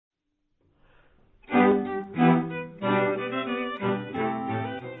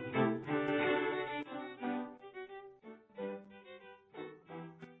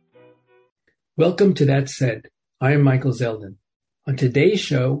Welcome to That Said. I am Michael Zeldin. On today's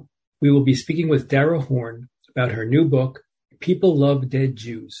show, we will be speaking with Dara Horn about her new book, People Love Dead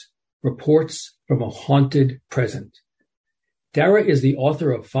Jews, Reports from a Haunted Present. Dara is the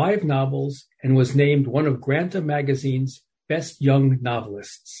author of 5 novels and was named one of Granta Magazine's best young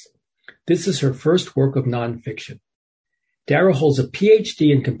novelists. This is her first work of nonfiction. Dara holds a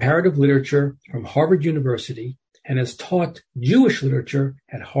PhD in comparative literature from Harvard University and has taught Jewish literature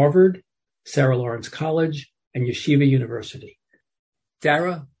at Harvard, Sarah Lawrence College, and Yeshiva University.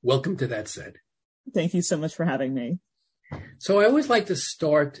 Dara, welcome to That Said. Thank you so much for having me. So I always like to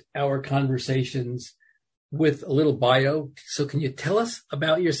start our conversations with a little bio. So can you tell us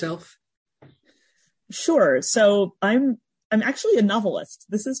about yourself? Sure. So I'm actually a novelist.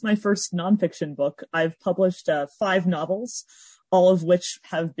 This is my first nonfiction book. I've published 5 novels, all of which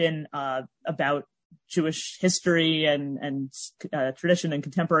have been about Jewish history and tradition and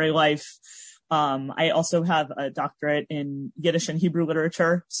contemporary life. I also have a doctorate in Yiddish and Hebrew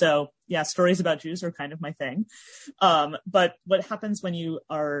literature. So yeah, stories about Jews are kind of my thing. But what happens when you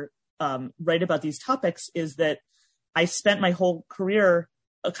are write about these topics is that I spent my whole career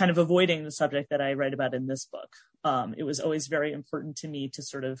kind of avoiding the subject that I write about in this book. It was always very important to me to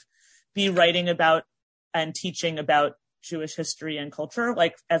sort of be writing about and teaching about Jewish history and culture,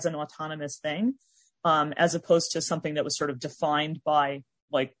 like as an autonomous thing. As opposed to something that was sort of defined by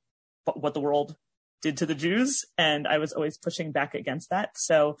like what the world did to the Jews. And I was always pushing back against that.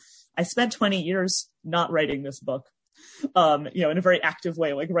 So I spent 20 years not writing this book, in a very active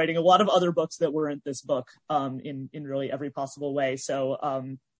way, like writing a lot of other books that weren't this book, in really every possible way. So,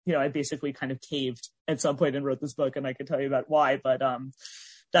 I basically kind of caved at some point and wrote this book, and I could tell you about why, but,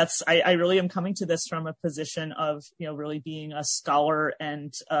 I really am coming to this from a position of, really being a scholar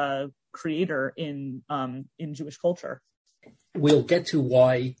and creator in Jewish culture. We'll get to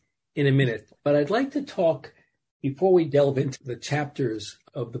why in a minute, but I'd like to talk, before we delve into the chapters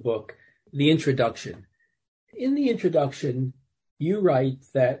of the book, the introduction. In the introduction, you write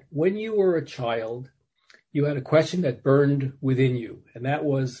that when you were a child, you had a question that burned within you, and that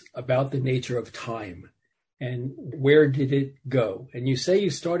was about the nature of time. And where did it go? And you say you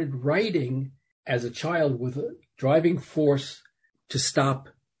started writing as a child with a driving force to stop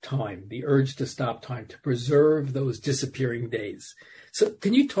time, the urge to stop time, to preserve those disappearing days. So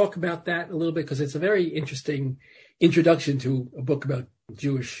can you talk about that a little bit? Because it's a very interesting introduction to a book about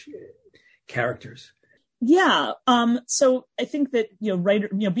Jewish characters. Yeah. So I think that,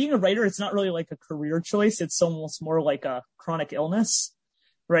 being a writer, it's not really like a career choice. It's almost more like a chronic illness.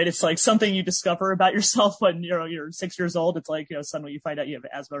 Right. It's like something you discover about yourself when, you're 6 years old. It's like, suddenly you find out you have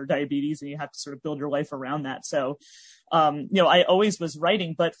asthma or diabetes and you have to sort of build your life around that. So, I always was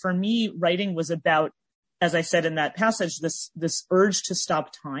writing, but for me, writing was about, as I said in that passage, this urge to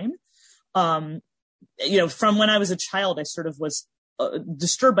stop time. From when I was a child, I sort of was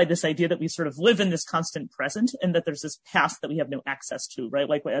disturbed by this idea that we sort of live in this constant present and that there's this past that we have no access to, right?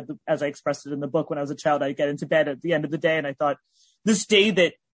 Like as I expressed it in the book, when I was a child, I'd get into bed at the end of the day and I thought, this day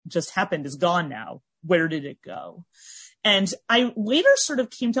that just happened is gone now. Where did it go? And I later sort of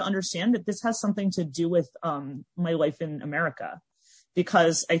came to understand that this has something to do with my life in America,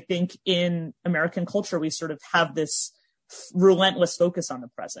 because I think in American culture, we sort of have this relentless focus on the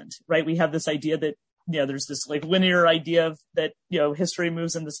present, right? We have this idea that, there's this like linear idea of that, history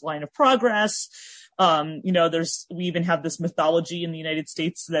moves in this line of progress. We even have this mythology in the United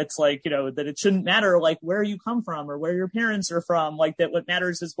States that's like, that it shouldn't matter like where you come from or where your parents are from, like that what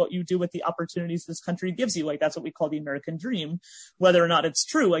matters is what you do with the opportunities this country gives you. Like that's what we call the American dream. Whether or not it's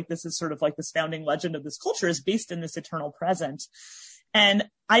true, like this is sort of like this founding legend of this culture is based in this eternal present. And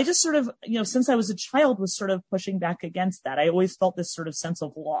I just sort of, since I was a child was sort of pushing back against that. I always felt this sort of sense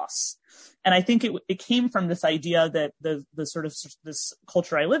of loss. And I think it came from this idea that the sort of this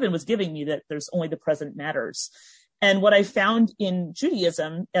culture I live in was giving me that there's only the present matters. And what I found in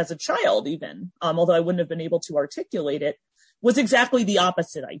Judaism as a child, even, although I wouldn't have been able to articulate it, was exactly the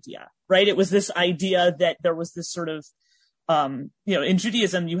opposite idea, right? It was this idea that there was this sort of, in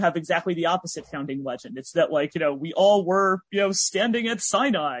Judaism, you have exactly the opposite founding legend. It's that like, we all were, standing at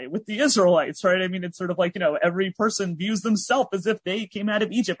Sinai with the Israelites, right? I mean, it's sort of like, every person views themselves as if they came out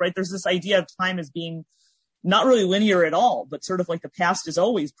of Egypt, right? There's this idea of time as being not really linear at all, but sort of like the past is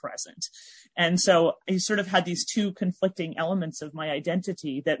always present. And so I sort of had these two conflicting elements of my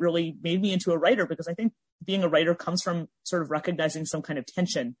identity that really made me into a writer, because I think being a writer comes from sort of recognizing some kind of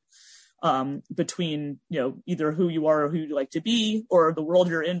tension between, either who you are or who you like to be, or the world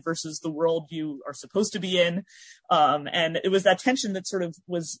you're in versus the world you are supposed to be in. And it was that tension that sort of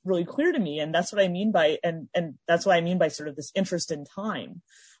was really clear to me. And that's what I mean by, and that's what I mean by sort of this interest in time.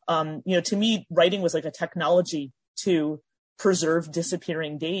 To me, writing was like a technology to preserve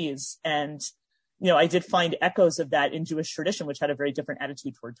disappearing days. And, I did find echoes of that in Jewish tradition, which had a very different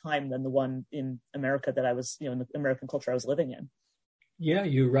attitude toward time than the one in America that I was, in the American culture I was living in. Yeah,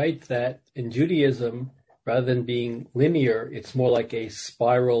 you write that in Judaism, rather than being linear, it's more like a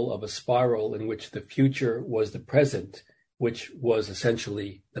spiral of a spiral in which the future was the present, which was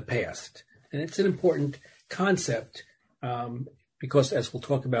essentially the past. And it's an important concept because, as we'll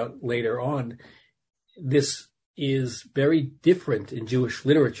talk about later on, this is very different in Jewish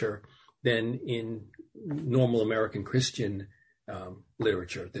literature than in normal American Christian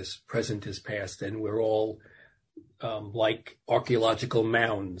literature. This present is past, and we're all like archaeological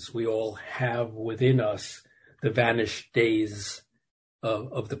mounds. We all have within us the vanished days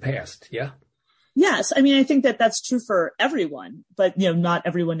of the past. Yeah. Yes. I mean, I think that that's true for everyone, but, not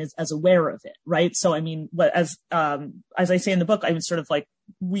everyone is as aware of it. Right. So, I mean, as I say in the book, I was sort of like,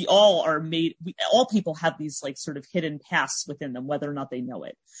 all people have these like sort of hidden pasts within them, whether or not they know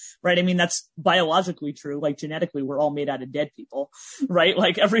it. Right. I mean, that's biologically true. Like genetically, we're all made out of dead people, right?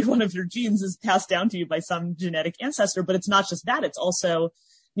 Like every one of your genes is passed down to you by some genetic ancestor, but it's not just that. It's also,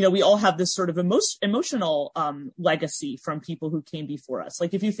 we all have this sort of emotional legacy from people who came before us.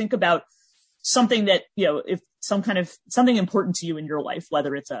 Like if you think about something that, if something important to you in your life,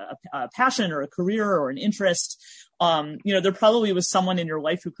 whether it's a passion or a career or an interest, there probably was someone in your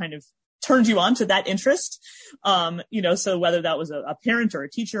life who kind of turned you on to that interest. So whether that was a parent or a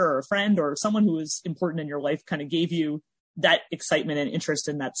teacher or a friend or someone who was important in your life kind of gave you that excitement and interest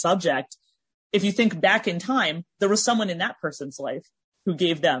in that subject. If you think back in time, there was someone in that person's life who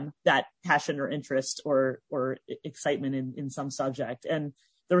gave them that passion or interest or excitement in some subject. And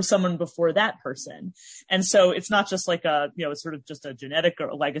there was someone before that person. And so it's not just like it's sort of just a genetic or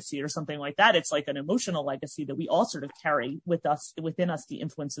a legacy or something like that. It's like an emotional legacy that we all sort of carry within us, the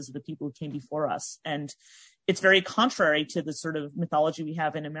influences of the people who came before us. And it's very contrary to the sort of mythology we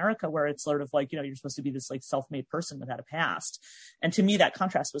have in America, where it's sort of like, you're supposed to be this like self-made person without a past. And to me, that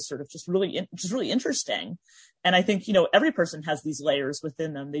contrast was sort of just really interesting. And I think, every person has these layers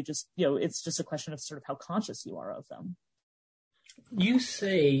within them. They just, it's just a question of sort of how conscious you are of them. You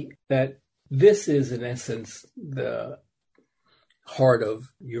say that this is, in essence, the heart of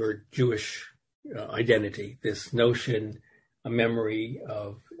your Jewish identity, this notion, a memory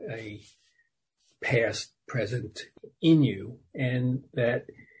of a past, present in you, and that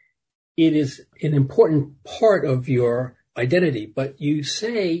it is an important part of your identity. But you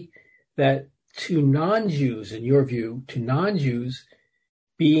say that to non-Jews, in your view, to non-Jews,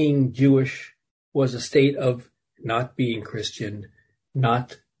 being Jewish was a state of not being Christian,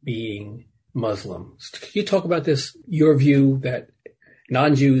 not being Muslim. Can you talk about this, your view that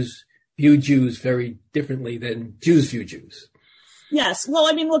non-Jews view Jews very differently than Jews view Jews? Yes. Well,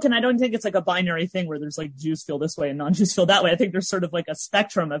 I mean, look, and I don't think it's like a binary thing where there's like Jews feel this way and non-Jews feel that way. I think there's sort of like a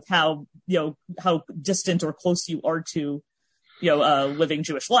spectrum of how distant or close you are to, living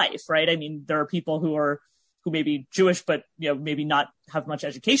Jewish life, right? I mean, there are people who may be Jewish, but, maybe not have much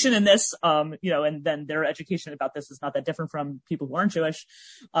education in this, and then their education about this is not that different from people who aren't Jewish.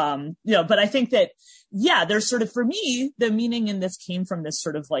 But I think that, there's sort of, for me, the meaning in this came from this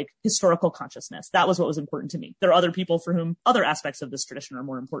sort of like historical consciousness. That was what was important to me. There are other people for whom other aspects of this tradition are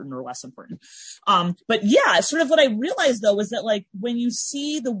more important or less important. But sort of what I realized though, was that like, when you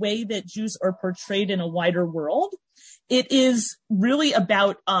see the way that Jews are portrayed in a wider world, it is really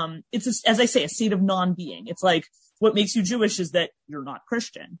about, as I say, a state of non-being. It's like, what makes you Jewish is that you're not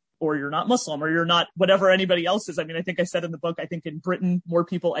Christian, or you're not Muslim, or you're not whatever anybody else is. I mean, I think I said in the book, I think in Britain, more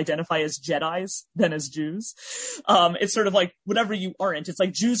people identify as Jedis than as Jews. It's sort of like whatever you aren't. It's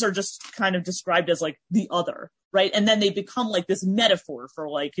like Jews are just kind of described as like the other, right? And then they become like this metaphor for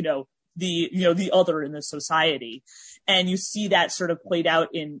like, the other in the society. And you see that sort of played out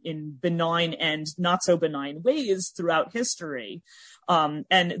in benign and not so benign ways throughout history.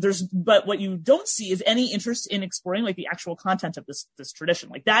 But what you don't see is any interest in exploring like the actual content of this tradition.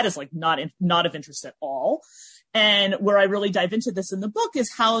 Like that is like not of interest at all. And where I really dive into this in the book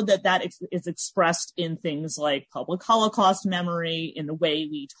is how that is expressed in things like public Holocaust memory, in the way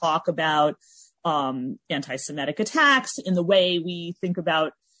we talk about, anti-Semitic attacks, in the way we think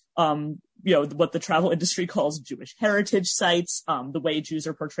about, what the travel industry calls Jewish heritage sites, the way Jews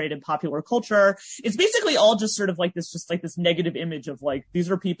are portrayed in popular culture. It's basically all just sort of like this negative image of like,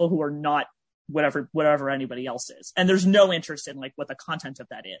 these are people who are not whatever anybody else is. And there's no interest in like what the content of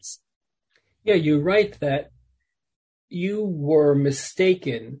that is. Yeah, you write that you were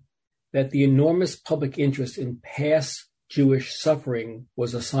mistaken that the enormous public interest in past Jewish suffering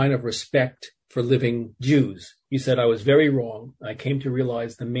was a sign of respect for living Jews. You said I was very wrong. I came to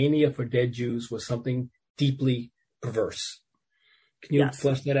realize the mania for dead Jews was something deeply perverse. Can you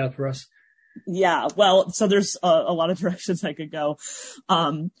flesh that out for us? Yeah, well, so there's a lot of directions I could go.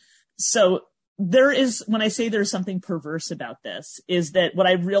 So there is, when I say there's something perverse about this, is that what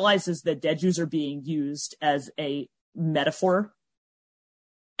I realize is that dead Jews are being used as a metaphor.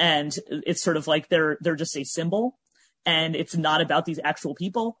 And it's sort of like they're just a symbol. And it's not about these actual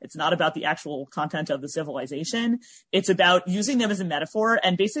people. It's not about the actual content of the civilization. It's about using them as a metaphor.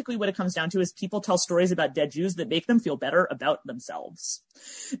 And basically what it comes down to is people tell stories about dead Jews that make them feel better about themselves.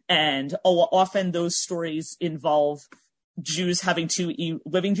 And often those stories involve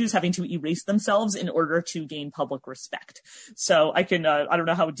living Jews having to erase themselves in order to gain public respect. So I can, I don't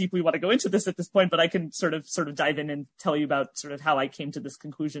know how deep we want to go into this at this point, but I can sort of dive in and tell you about sort of how I came to this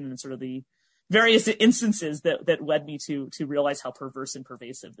conclusion and sort of the various instances that led me to realize how perverse and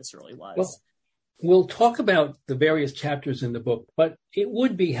pervasive this really was. Well, we'll talk about the various chapters in the book, but it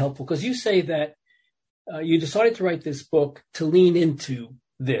would be helpful because you say that you decided to write this book to lean into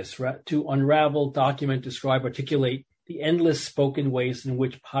this, right? To unravel, document, describe, articulate the endless spoken ways in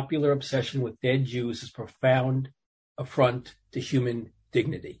which popular obsession with dead Jews is profound affront to human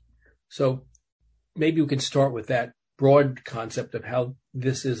dignity. So maybe we can start with that broad concept of how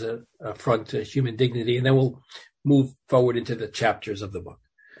this is an affront to human dignity, and then we'll move forward into the chapters of the book.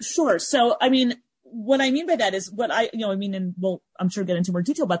 Sure. So, I mean, what I mean by that is and we'll, I'm sure, get into more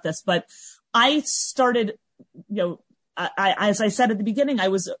detail about this, but I started, as I said at the beginning,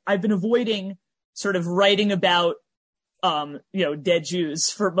 I've been avoiding sort of writing about dead Jews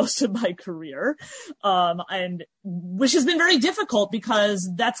for most of my career. And which has been very difficult because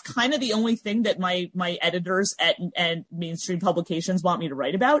that's kind of the only thing that my editors at mainstream publications want me to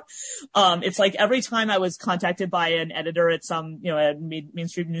write about. It's like every time I was contacted by an editor at some,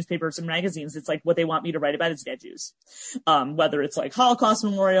 mainstream newspapers and magazines, it's like what they want me to write about is dead Jews. Whether it's like Holocaust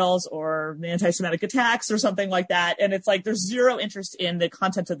memorials or anti-Semitic attacks or something like that. And it's like, there's zero interest in the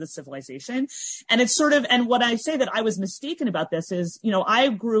content of the civilization. And it's sort of, and what I say that I was mistaken about this is, I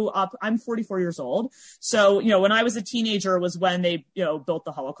grew up, I'm 44 years old. So, when I was a teenager was when they, built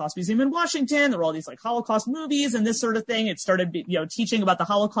the Holocaust Museum in Washington. There were all these like Holocaust movies and this sort of thing. It started, teaching about the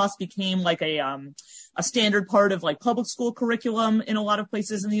Holocaust became like a standard part of like public school curriculum in a lot of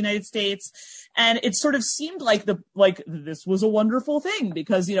places in the United States. And it sort of seemed like this was a wonderful thing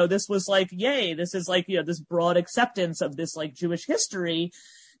because, this was like, yay, this is like, this broad acceptance of this like Jewish history,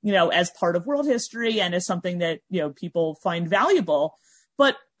 as part of world history and as something that, people find valuable.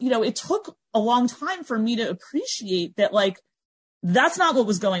 But, it took a long time for me to appreciate that, like, that's not what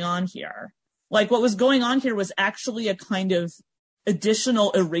was going on here. Like, what was going on here was actually a kind of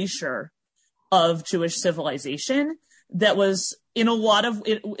additional erasure of Jewish civilization that was in a lot of,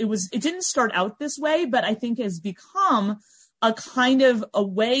 it didn't start out this way, but I think has become a kind of a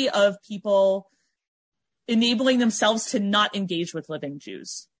way of people enabling themselves to not engage with living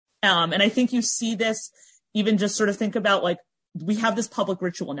Jews. And I think you see this even just sort of think about like, we have this public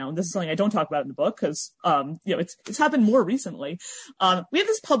ritual now, and this is something I don't talk about in the book because, it's happened more recently. We have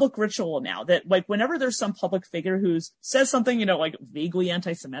this public ritual now that like whenever there's some public figure who says something, like vaguely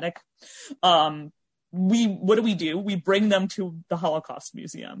anti-Semitic, what do? We bring them to the Holocaust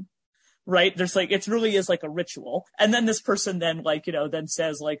Museum, right? There's like, it really is like a ritual. And then this person then like, then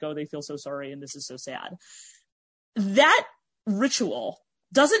says like, oh, they feel so sorry and this is so sad. That ritual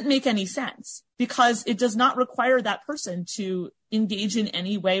doesn't make any sense because it does not require that person to engage in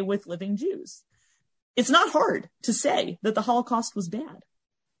any way with living Jews. It's not hard to say that the Holocaust was bad,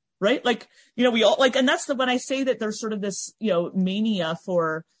 right? Like, we all like, and that's when I say that there's sort of this, mania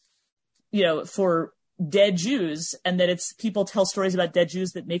for dead Jews and that it's people tell stories about dead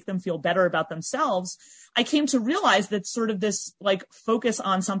Jews that make them feel better about themselves. I came to realize that sort of this like focus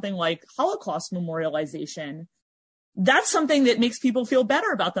on something like Holocaust memorialization, that's something that makes people feel better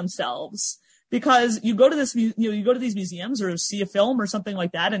about themselves because you go to this, you go to these museums or see a film or something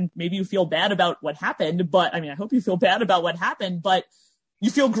like that. And maybe you feel bad about what happened, but I mean, I hope you feel bad about what happened, but you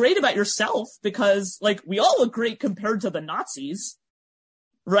feel great about yourself because like we all look great compared to the Nazis,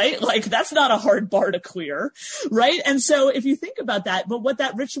 right? Like that's not a hard bar to clear, right? And so if you think about that, but what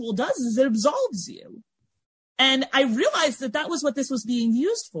that ritual does is it absolves you. And I realized that was what this was being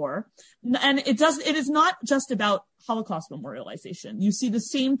used for. And it is not just about Holocaust memorialization. You see the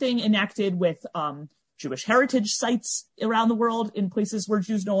same thing enacted with, Jewish heritage sites around the world in places where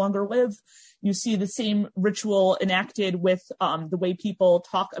Jews no longer live. You see the same ritual enacted with the way people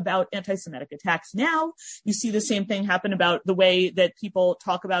talk about anti-Semitic attacks now. You see the same thing happen about the way that people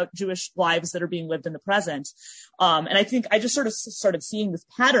talk about Jewish lives that are being lived in the present. And I think I just sort of started seeing this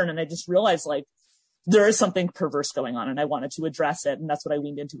pattern, and I just realized, like, there is something perverse going on, and I wanted to address it, and that's what I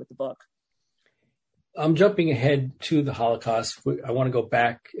leaned into with the book. I'm jumping ahead to the Holocaust. I want to go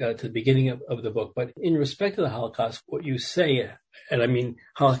back to the beginning of the book, but in respect to the Holocaust, what you say, and I mean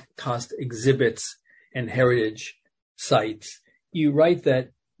Holocaust exhibits and heritage sites, you write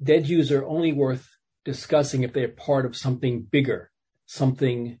that dead Jews are only worth discussing if they're part of something bigger,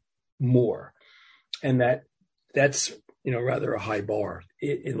 something more, and that's rather a high bar.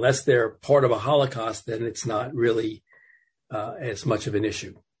 Unless they're part of a Holocaust, then it's not really as much of an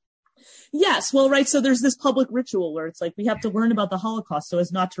issue. Yes. Well, right. So there's this public ritual where it's like, we have to learn about the Holocaust so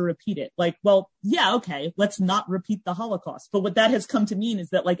as not to repeat it. Like, well, yeah, okay, let's not repeat the Holocaust. But what that has come to mean is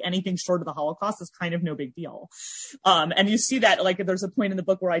that, like, anything short of the Holocaust is kind of no big deal. And you see that, like, there's a point in the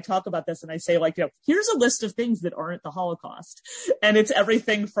book where I talk about this and I say, like, here's a list of things that aren't the Holocaust. And it's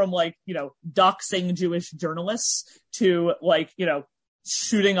everything from, like, doxing Jewish journalists to, like,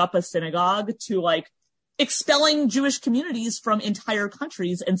 shooting up a synagogue to, like, expelling Jewish communities from entire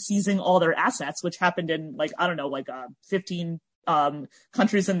countries and seizing all their assets, which happened in 15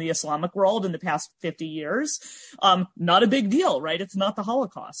 countries in the Islamic world in the past 50 years. Not a big deal, right? It's not the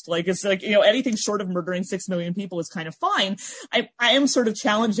Holocaust. Like, it's like, anything short of murdering 6 million people is kind of fine. I am sort of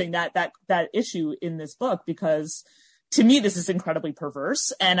challenging that issue in this book, because to me, this is incredibly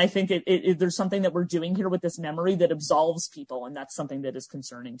perverse. And I think there's something that we're doing here with this memory that absolves people. And that's something that is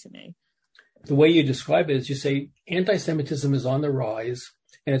concerning to me. The way you describe it is, you say anti-Semitism is on the rise,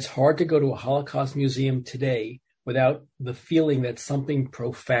 and it's hard to go to a Holocaust museum today without the feeling that something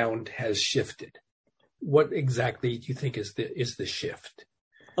profound has shifted. What exactly do you think is the shift?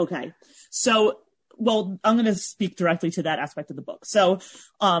 Okay. So, well, I'm going to speak directly to that aspect of the book. So,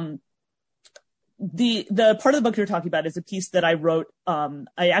 the part of the book you're talking about is a piece that I wrote.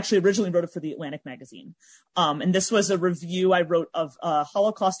 I actually originally wrote it for the Atlantic magazine. And this was a review I wrote of a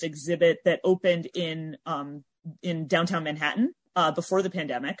Holocaust exhibit that opened in downtown Manhattan, before the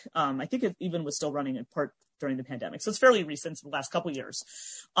pandemic. I think it even was still running in part during the pandemic. So it's fairly recent, the last couple of years.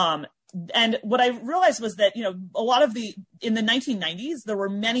 And what I realized was that, a lot of in the 1990s, there were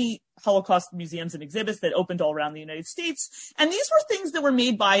many Holocaust museums and exhibits that opened all around the United States. And these were things that were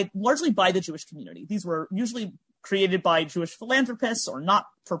made largely by the Jewish community. These were usually created by Jewish philanthropists or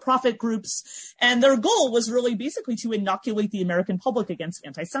not-for-profit groups. And their goal was really basically to inoculate the American public against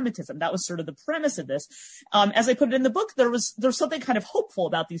anti-Semitism. That was sort of the premise of this. As I put it in the book, there's something kind of hopeful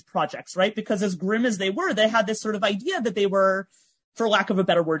about these projects, right? Because as grim as they were, they had this sort of idea that they were, for lack of a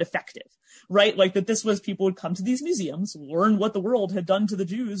better word, effective, right? Like that this was, people would come to these museums, learn what the world had done to the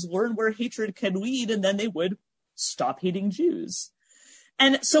Jews, learn where hatred can lead, and then they would stop hating Jews.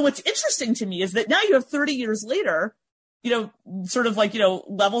 And so what's interesting to me is that now you have 30 years later, sort of like,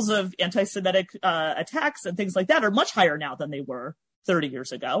 levels of anti-Semitic attacks and things like that are much higher now than they were 30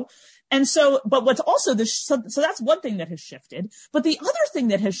 years ago. And so, but what's also so that's one thing that has shifted. But the other thing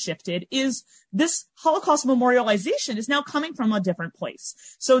that has shifted is this Holocaust memorialization is now coming from a different place.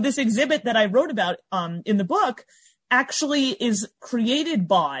 So this exhibit that I wrote about in the book actually is created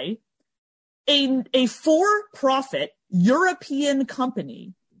by a for-profit European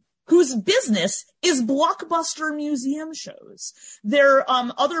company whose business is blockbuster museum shows. Their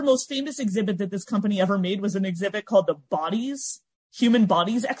other most famous exhibit that this company ever made was an exhibit called the Human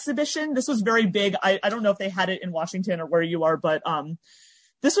Bodies exhibition. This was very big. I don't know if they had it in Washington or where you are, but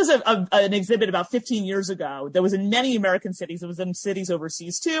this was an exhibit about 15 years ago that was in many American cities. It was in cities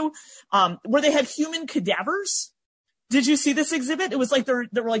overseas too, where they had human cadavers. Did you see this exhibit? It was like there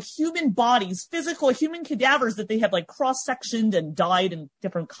were like human bodies, physical human cadavers that they had like cross-sectioned and dyed in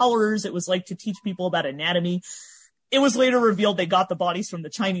different colors. It was like to teach people about anatomy. It was later revealed they got the bodies from the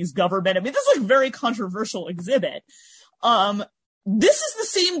Chinese government. I mean, this is like a very controversial exhibit. This is the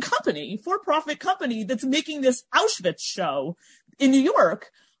same company, for-profit company, that's making this Auschwitz show in New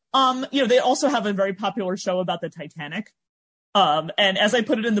York. They also have a very popular show about the Titanic. And as I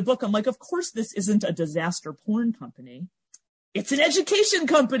put it in the book, I'm like, of course, this isn't a disaster porn company. It's an education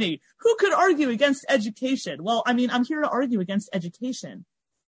company. Who could argue against education? Well, I mean, I'm here to argue against education.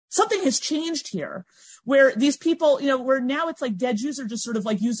 Something has changed here where these people, where now it's like dead Jews are just sort of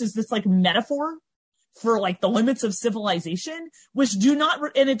like used as this like metaphor for like the limits of civilization, which do not,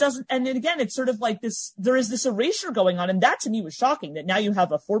 and it doesn't, and then again, it's sort of like this, there is this erasure going on. And that to me was shocking that now you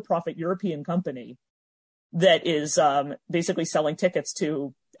have a for-profit European company that is basically selling tickets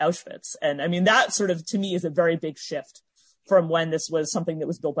to Auschwitz. And I mean, that sort of, to me, is a very big shift from when this was something that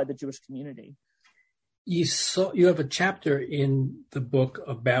was built by the Jewish community. You have a chapter in the book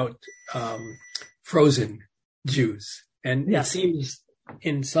about frozen Jews, and yes. It seems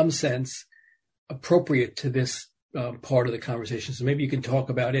in some sense appropriate to this part of the conversation. So maybe you can talk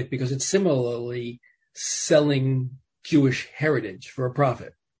about it, because it's similarly selling Jewish heritage for a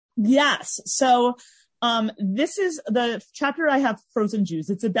profit. Yes. So this is the chapter I have, Frozen Jews.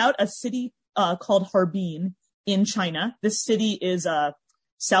 It's about a city called Harbin in China. This city is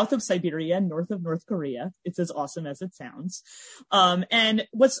south of Siberia, north of North Korea. It's as awesome as it sounds. And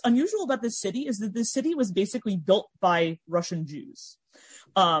what's unusual about this city is that this city was basically built by Russian Jews.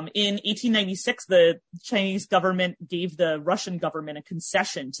 In 1896, the Chinese government gave the Russian government a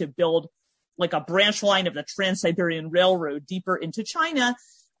concession to build like a branch line of the Trans-Siberian Railroad deeper into China.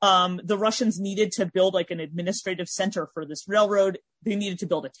 The Russians needed to build like an administrative center for this railroad. They needed to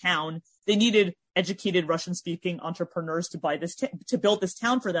build a town. They needed educated Russian-speaking entrepreneurs to buy this, to build this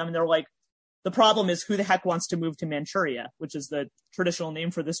town for them. And they're like, the problem is, who the heck wants to move to Manchuria, which is the traditional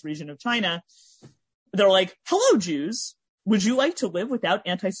name for this region of China? They're like, hello, Jews. Would you like to live without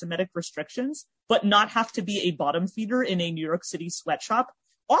anti-Semitic restrictions, but not have to be a bottom feeder in a New York City sweatshop?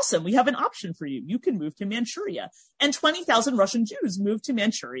 Awesome. We have an option for you. You can move to Manchuria. And 20,000 Russian Jews moved to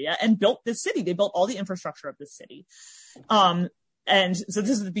Manchuria and built this city. They built all the infrastructure of this city. And so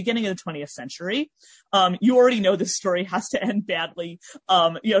this is the beginning of the 20th century. You already know this story has to end badly.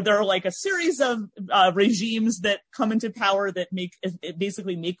 There are like a series of regimes that come into power that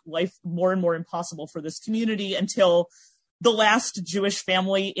basically make life more and more impossible for this community, until the last Jewish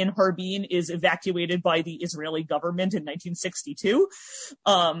family in Harbin is evacuated by the Israeli government in 1962.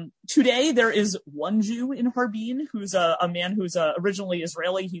 Today, there is one Jew in Harbin who's a man who's originally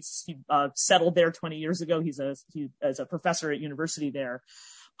Israeli. He settled there 20 years ago. He's a professor at university there.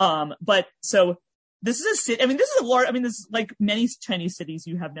 But so this is a city. I mean, this is a large. I mean, this is like many Chinese cities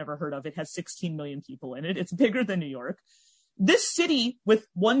you have never heard of. It has 16 million people in it. It's bigger than New York. This city with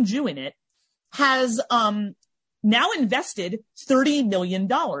one Jew in it has now invested $30 million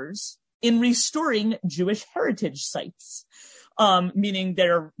in restoring Jewish heritage sites. Meaning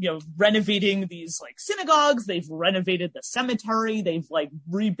they're, renovating these like synagogues. They've renovated the cemetery. They've like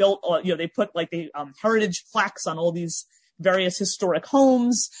rebuilt, they put like the heritage plaques on all these various historic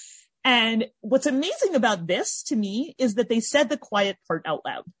homes. And what's amazing about this to me is that they said the quiet part out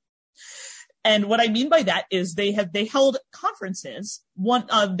loud. And what I mean by that is they held conferences. One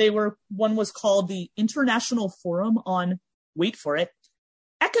was called the International Forum on, wait for it,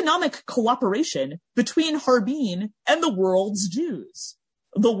 Economic Cooperation between Harbin and the World's Jews.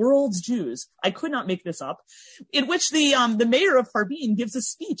 The World's Jews. I could not make this up. In which the mayor of Harbin gives a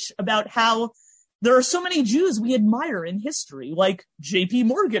speech about how there are so many Jews we admire in history, like J.P.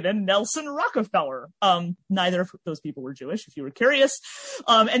 Morgan and Nelson Rockefeller. Neither of those people were Jewish, if you were curious.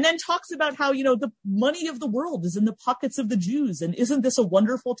 And then talks about how, the money of the world is in the pockets of the Jews. And isn't this a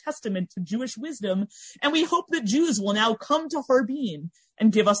wonderful testament to Jewish wisdom? And we hope that Jews will now come to Harbin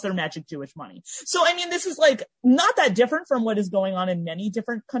and give us their magic Jewish money. So, I mean, this is like not that different from what is going on in many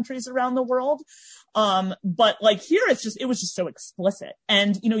different countries around the world. But like here, it was just so explicit.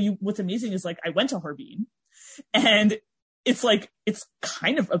 And, what's amazing is like, I went to Harbin and it's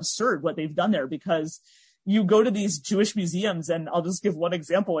kind of absurd what they've done there, because you go to these Jewish museums, and I'll just give one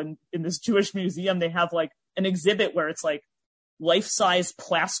example. In this Jewish museum, they have like an exhibit where it's like life-size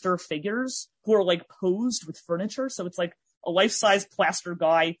plaster figures who are like posed with furniture. So it's like a life-size plaster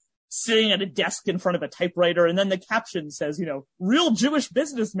guy sitting at a desk in front of a typewriter. And then the caption says, real Jewish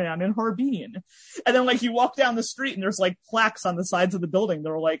businessman in Harbin. And then like you walk down the street and there's like plaques on the sides of the building.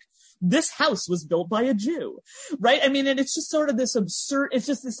 They're like, this house was built by a Jew, right? I mean, and it's just sort of this it's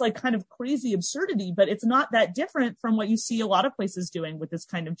just this like kind of crazy absurdity, but it's not that different from what you see a lot of places doing with this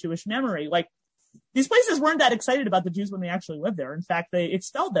kind of Jewish memory. Like, these places weren't that excited about the Jews when they actually lived there. In fact, they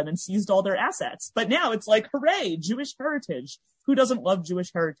expelled them and seized all their assets. But now it's like, hooray, Jewish heritage. Who doesn't love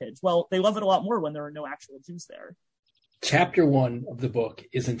Jewish heritage? Well, they love it a lot more when there are no actual Jews there. Chapter 1 of the book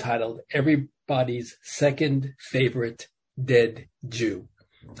is entitled Everybody's Second Favorite Dead Jew.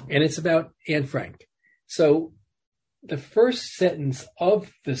 And it's about Anne Frank. So the first sentence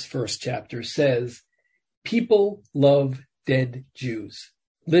of this first chapter says, people love dead Jews.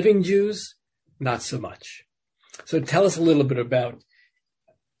 Living Jews, not so much. So tell us a little bit about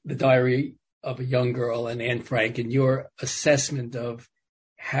the Diary of a Young Girl and Anne Frank and your assessment of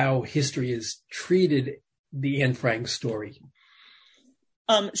how history has treated the Anne Frank story.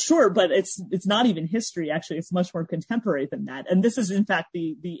 Sure, but it's not even history, actually. It's much more contemporary than that. And this is, in fact,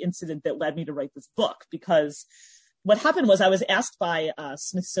 the incident that led me to write this book, because what happened was I was asked by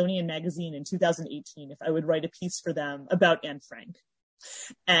Smithsonian Magazine in 2018 if I would write a piece for them about Anne Frank.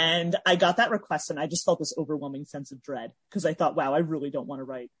 And I got that request, and I just felt this overwhelming sense of dread because I thought, wow, I really don't want to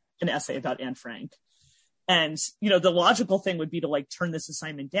write an essay about Anne Frank. And, the logical thing would be to like turn this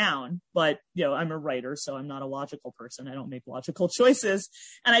assignment down. But, I'm a writer, so I'm not a logical person. I don't make logical choices.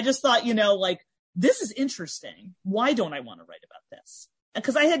 And I just thought, this is interesting. Why don't I want to write about this?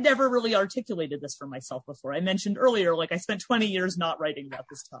 Because I had never really articulated this for myself before. I mentioned earlier, like I spent 20 years not writing about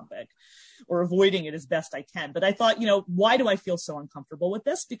this topic or avoiding it as best I can. But I thought, why do I feel so uncomfortable with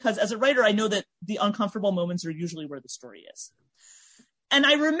this? Because as a writer, I know that the uncomfortable moments are usually where the story is. And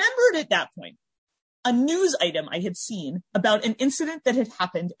I remembered at that point a news item I had seen about an incident that had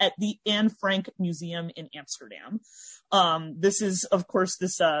happened at the Anne Frank Museum in Amsterdam. This is, of course,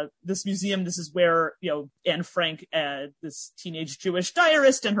 this museum. This is where, Anne Frank, this teenage Jewish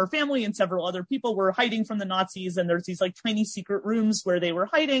diarist, and her family and several other people were hiding from the Nazis. And there's these like tiny secret rooms where they were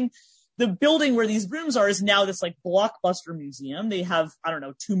hiding. The building where these rooms are is now this like blockbuster museum. They have,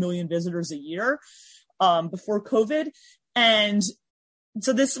 2 million visitors a year, before COVID. And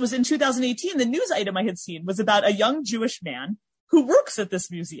so this was in 2018. The news item I had seen was about a young Jewish man who works at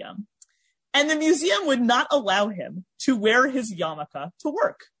this museum. And the museum would not allow him to wear his yarmulke to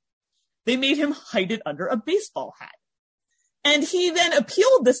work. They made him hide it under a baseball hat. And he then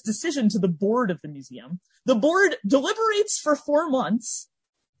appealed this decision to the board of the museum. The board deliberates for 4 months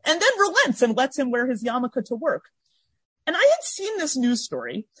and then relents and lets him wear his yarmulke to work. And I had seen this news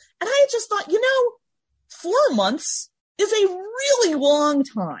story, and I had just thought, 4 months is a really long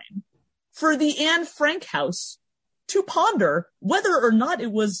time for the Anne Frank house to ponder whether or not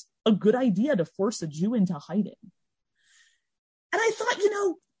it was a good idea to force a Jew into hiding. And I thought,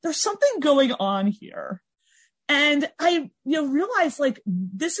 there's something going on here. And I, realized like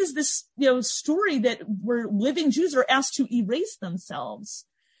this is this, story that where living Jews are asked to erase themselves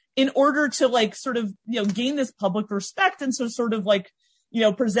in order to like sort of, gain this public respect and so sort of like,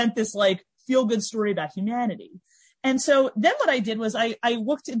 present this like feel good story about humanity. And so then what I did was I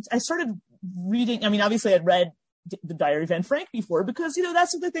started reading. I mean, obviously I'd read the Diary of Anne Frank before because,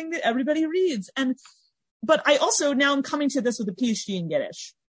 that's the thing that everybody reads. But I also now I'm coming to this with a PhD in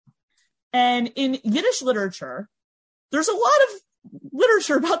Yiddish. And in Yiddish literature, there's a lot of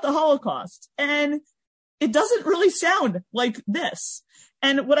literature about the Holocaust, and it doesn't really sound like this.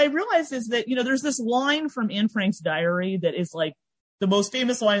 And what I realized is that, there's this line from Anne Frank's diary that is like the most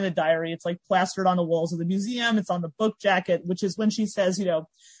famous line in the diary. It's like plastered on the walls of the museum. It's on the book jacket, which is when she says,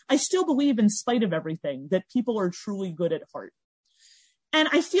 I still believe in spite of everything that people are truly good at heart. And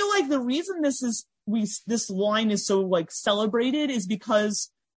I feel like the reason this line is so like celebrated is because,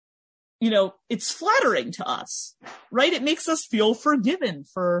 it's flattering to us, right? It makes us feel forgiven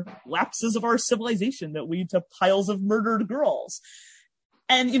for lapses of our civilization that lead to piles of murdered girls.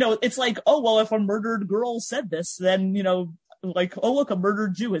 And, it's like, oh, well, if a murdered girl said this, then, like, oh, look, a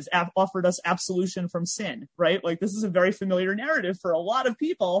murdered Jew has offered us absolution from sin, right? Like, this is a very familiar narrative for a lot of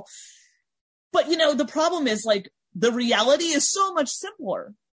people. But, the problem is, like, the reality is so much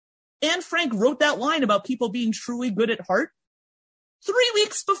simpler. Anne Frank wrote that line about people being truly good at heart 3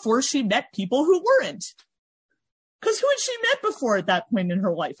 weeks before she met people who weren't. Because who had she met before at that point in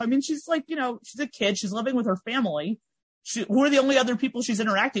her life? I mean, she's like, she's a kid. She's living with her family. Who are the only other people she's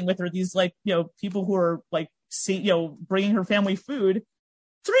interacting with are these, like, people who are, like, bringing her family food.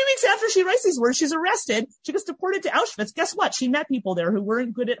 3 weeks after she writes these words, she's arrested. She gets deported to Auschwitz. Guess what? She met people there who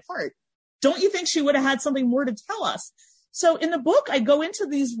weren't good at heart. Don't you think she would have had something more to tell us? So in the book, I go into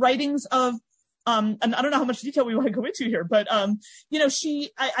these writings of, and I don't know how much detail we want to go into here, but, I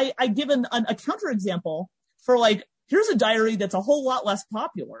give a counterexample for like, here's a diary that's a whole lot less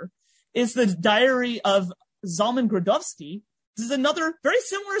popular. It's the diary of Zalman Grodowski. This is another very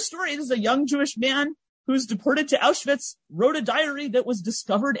similar story. This is a young Jewish man who's deported to Auschwitz, wrote a diary that was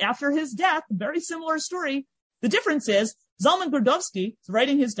discovered after his death. Very similar story. The difference is Zalman Grodowski is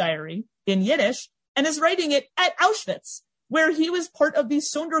writing his diary in Yiddish and is writing it at Auschwitz, where he was part of the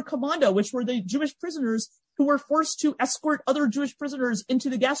Sonderkommando, which were the Jewish prisoners who were forced to escort other Jewish prisoners into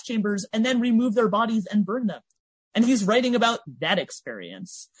the gas chambers and then remove their bodies and burn them. And he's writing about that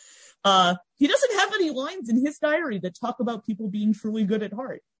experience. He doesn't have any lines in his diary that talk about people being truly good at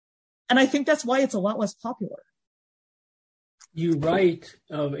heart. And I think that's why it's a lot less popular. You write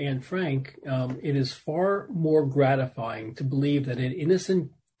of Anne Frank, it is far more gratifying to believe that an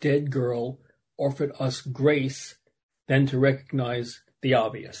innocent dead girl offered us grace than to recognize the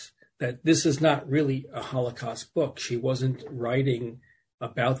obvious, that this is not really a Holocaust book. She wasn't writing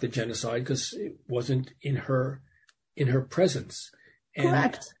about the genocide because it wasn't in her presence.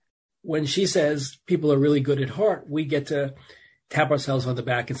 Correct. when she says people are really good at heart, we get to tap ourselves on the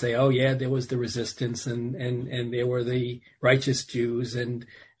back and say, oh, yeah, there was the resistance and there were the righteous Jews, and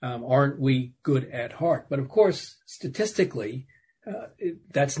aren't we good at heart? But of course, statistically,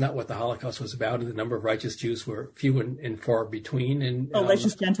 that's not what the Holocaust was about. And the number of righteous Jews were few and far between. And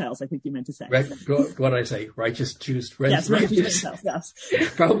righteous Gentiles, I think you meant to say. Right, what did I say? Righteous Jews? Yes, righteous Gentiles, yes.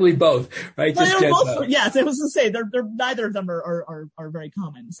 Probably both. Righteous Gentiles. Both, yes, I was going to say, they're neither of them are very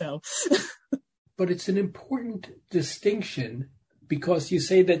common. So, But it's an important distinction, because you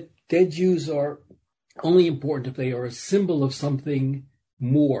say that dead Jews are only important if they are a symbol of something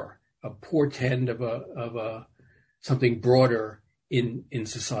more, a portend of a something broader in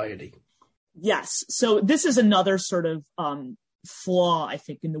society. Yes. So this is another sort of flaw, I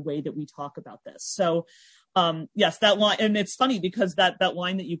think, in the way that we talk about this. So yes, that line, and it's funny because that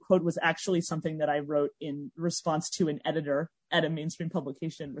line that you quote was actually something that I wrote in response to an editor at a mainstream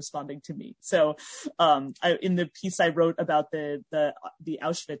publication responding to me. So in the piece I wrote about the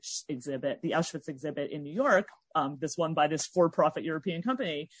Auschwitz exhibit in New York, this one by this for-profit European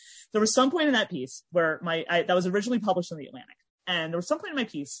company, there was some point in that piece where that was originally published in the Atlantic. And there was some point in my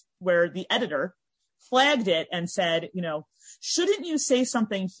piece where the editor flagged it and said, shouldn't you say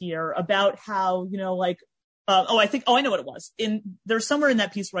something here about how, I know what it was. There's somewhere in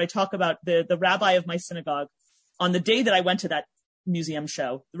that piece where I talk about the rabbi of my synagogue. On the day that I went to that museum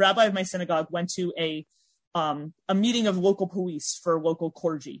show, the rabbi of my synagogue went to a meeting of local police for local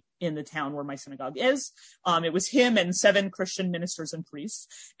clergy in the town where my synagogue is. It was him and 7 Christian ministers and priests.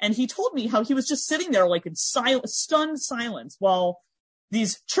 And he told me how he was just sitting there like in stunned silence while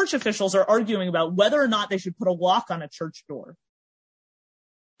these church officials are arguing about whether or not they should put a lock on a church door.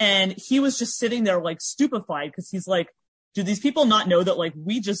 And he was just sitting there like stupefied, because he's like, do these people not know that like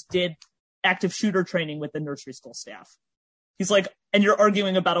we just did active shooter training with the nursery school staff? He's like, and you're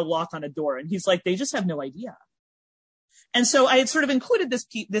arguing about a lock on a door. And he's like, they just have no idea. And so I had sort of included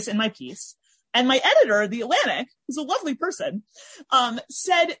this in my piece. And my editor, The Atlantic, who's a lovely person,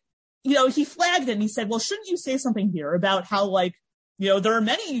 said, he flagged it and he said, well, shouldn't you say something here about how like, there are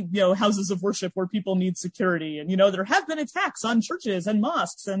many, houses of worship where people need security, and, there have been attacks on churches and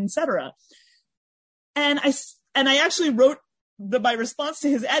mosques and et cetera. And I actually wrote my response to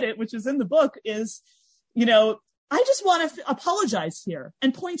his edit, which is in the book, is, I just want to apologize here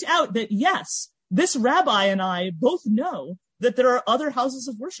and point out that, yes, this rabbi and I both know that there are other houses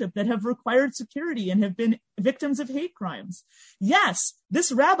of worship that have required security and have been victims of hate crimes. Yes,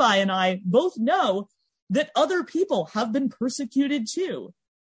 this rabbi and I both know that other people have been persecuted too.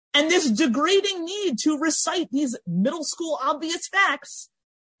 And this degrading need to recite these middle school obvious facts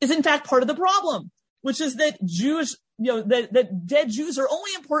is in fact part of the problem, which is that that dead Jews are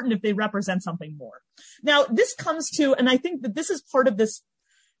only important if they represent something more. Now, this comes to, and I think that this is part of this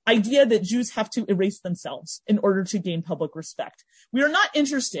idea that Jews have to erase themselves in order to gain public respect. We are not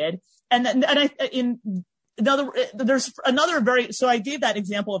interested, there's another so I gave that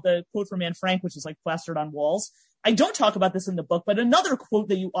example of the quote from Anne Frank, which is like plastered on walls. I don't talk about this in the book, but another quote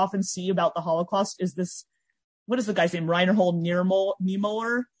that you often see about the Holocaust is this, what is the guy's name? Reinhold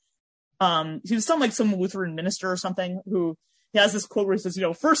Niemöller. He was some Lutheran minister or something who he has this quote where he says,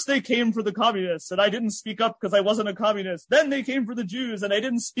 first they came for the communists and I didn't speak up because I wasn't a communist. Then they came for the Jews and I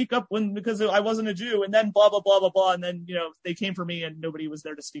didn't speak up because I wasn't a Jew. And then blah, blah, blah, blah, blah. And then, they came for me and nobody was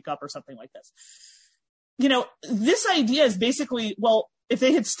there to speak up or something like this. This idea is basically, well, if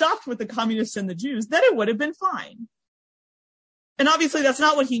they had stopped with the communists and the Jews, then it would have been fine. And obviously that's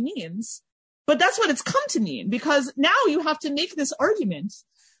not what he means, but that's what it's come to mean, because now you have to make this argument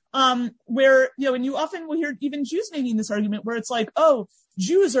where, and you often will hear even Jews making this argument where it's like, oh,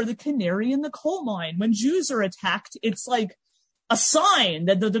 Jews are the canary in the coal mine. When Jews are attacked, it's like a sign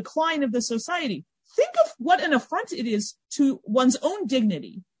that the decline of the society. Think of what an affront it is to one's own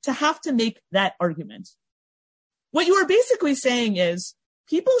dignity to have to make that argument. What you are basically saying is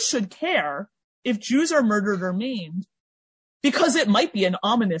people should care if Jews are murdered or maimed, because it might be an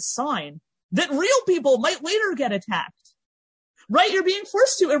ominous sign that real people might later get attacked. Right? You're being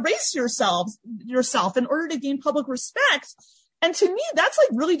forced to erase yourself in order to gain public respect. And to me, that's like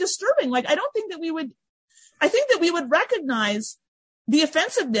really disturbing. Like, I think that we would recognize the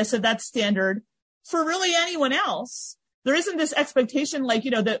offensiveness of that standard for really anyone else. There isn't this expectation if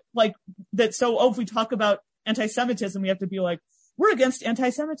we talk about anti-Semitism, we have to be like, we're against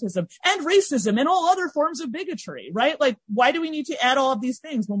anti-Semitism and racism and all other forms of bigotry, right? Like, why do we need to add all of these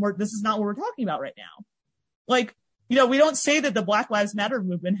things when this is not what we're talking about right now? Like, we don't say that the Black Lives Matter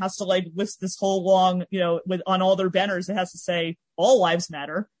movement has to like list this whole long, on all their banners, it has to say all lives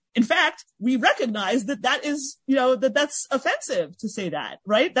matter. In fact, we recognize that is, that's offensive to say that,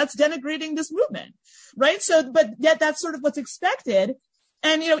 right? That's denigrating this movement, right? So, but yet that's sort of what's expected.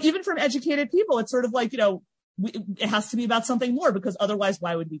 And, even from educated people, it's sort of like, it has to be about something more, because otherwise,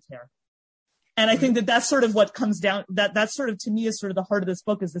 why would we care? And I think that's sort of what comes down, that's sort of, to me, is sort of the heart of this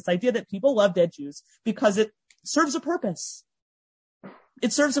book, is this idea that people love Dead Jews because it serves a purpose.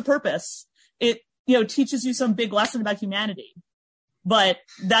 It serves a purpose. It, teaches you some big lesson about humanity, but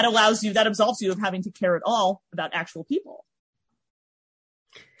that absolves you of having to care at all about actual people.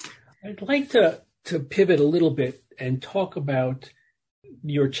 I'd like to pivot a little bit and talk about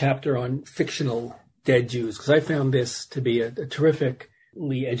your chapter on fictional dead Jews, because I found this to be a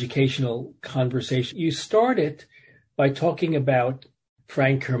terrifically educational conversation. You started by talking about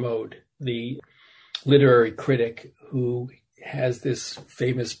Frank Kermode, the literary critic who has this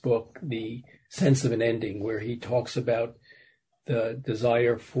famous book, The Sense of an Ending, where he talks about the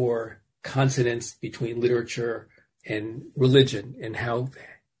desire for consonance between literature and religion and how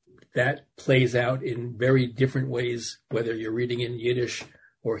that plays out in very different ways, whether you're reading in Yiddish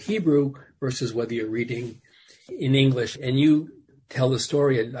or Hebrew versus whether you're reading in English. And you tell the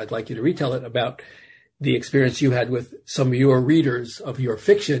story, and I'd like you to retell it, about the experience you had with some of your readers of your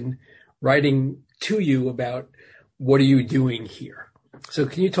fiction writing to you about, what are you doing here? So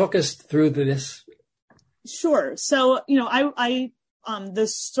can you talk us through this? Sure. So, the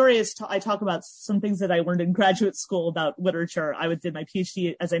story is, I talk about some things that I learned in graduate school about literature. I did my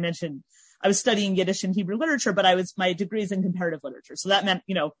PhD, as I mentioned, I was studying Yiddish and Hebrew literature, but my degree is in comparative literature. So that meant,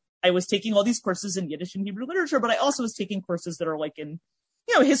 I was taking all these courses in Yiddish and Hebrew literature, but I also was taking courses that are like in,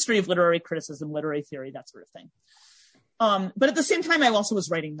 history of literary criticism, literary theory, that sort of thing. But at the same time, I also was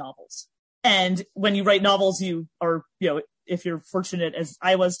writing novels. And when you write novels, you are, if you're fortunate as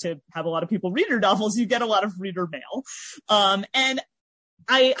I was to have a lot of people read your novels, you get a lot of reader mail. And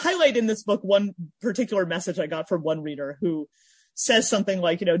I highlight in this book one particular message I got from one reader who says something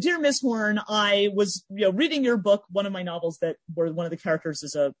like, Dear Miss Horn, I was, reading your book, one of my novels where one of the characters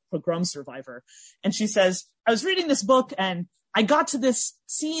is a pogrom survivor. And she says, I was reading this book and I got to this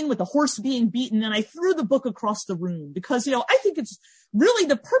scene with the horse being beaten and I threw the book across the room because, I think it's really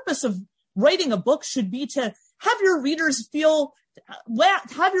the purpose of writing a book should be to have your readers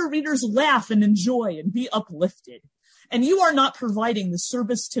laugh and enjoy and be uplifted. And you are not providing the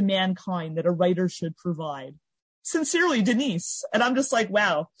service to mankind that a writer should provide. Sincerely, Denise. And I'm just like,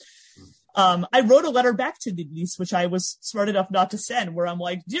 wow. I wrote a letter back to Denise, which I was smart enough not to send, where I'm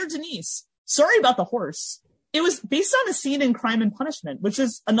like, Dear Denise, sorry about the horse. It was based on a scene in Crime and Punishment, which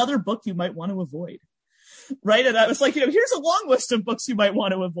is another book you might want to avoid. Right. And I was like, here's a long list of books you might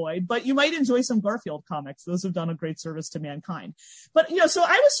want to avoid, but you might enjoy some Garfield comics. Those have done a great service to mankind. But, so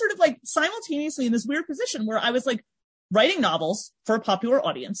I was sort of like simultaneously in this weird position where I was like writing novels for a popular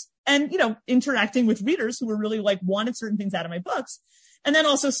audience and, interacting with readers who were really like wanted certain things out of my books. And then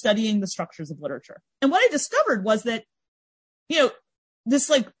also studying the structures of literature. And what I discovered was that, this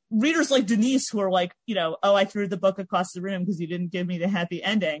like readers like Denise who are like, oh, I threw the book across the room because you didn't give me the happy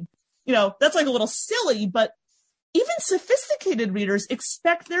ending. That's like a little silly, but even sophisticated readers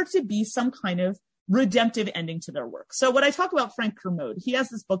expect there to be some kind of redemptive ending to their work. So when I talk about Frank Kermode, he has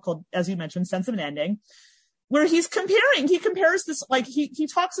this book called, as you mentioned, Sense of an Ending, where he compares this, like he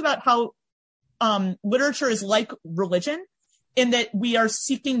talks about how literature is like religion in that we are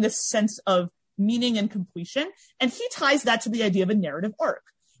seeking this sense of meaning and completion. And he ties that to the idea of a narrative arc,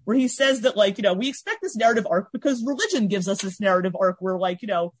 where he says that, like, we expect this narrative arc because religion gives us this narrative arc where, like,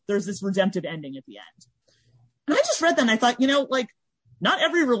 there's this redemptive ending at the end. And I just read that and I thought, not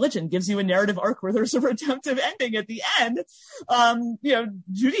every religion gives you a narrative arc where there's a redemptive ending at the end.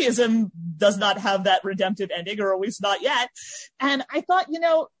 Judaism does not have that redemptive ending, or at least not yet. And I thought,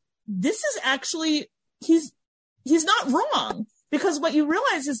 this is actually, he's not wrong, because what you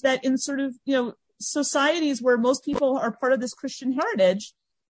realize is that in sort of, societies where most people are part of this Christian heritage,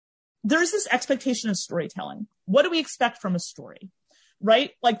 there's this expectation of storytelling. What do we expect from a story,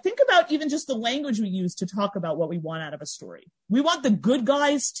 right? Like, think about even just the language we use to talk about what we want out of a story. We want the good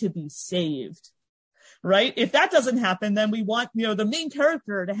guys to be saved, right? If that doesn't happen, then we want, the main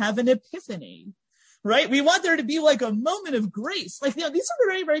character to have an epiphany, right? We want there to be like a moment of grace. Like, these are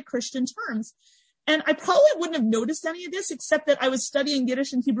very, very Christian terms. And I probably wouldn't have noticed any of this except that I was studying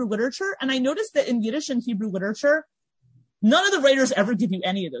Yiddish and Hebrew literature. And I noticed that in Yiddish and Hebrew literature, none of the writers ever give you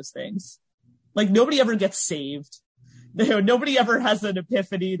any of those things. Like, nobody ever gets saved. Nobody ever has an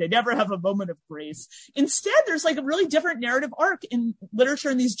epiphany. They never have a moment of grace. Instead, there's like a really different narrative arc in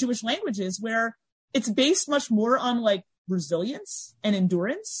literature in these Jewish languages where it's based much more on like resilience and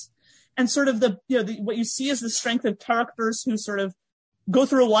endurance, and sort of what you see is the strength of characters who sort of go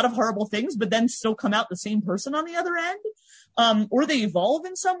through a lot of horrible things, but then still come out the same person on the other end. Or they evolve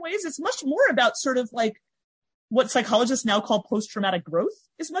in some ways. It's much more about sort of like what psychologists now call post-traumatic growth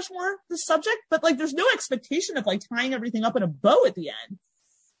is much more the subject, but like there's no expectation of like tying everything up in a bow at the end.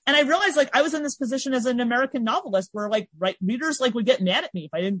 And I realized like I was in this position as an American novelist where like readers like would get mad at me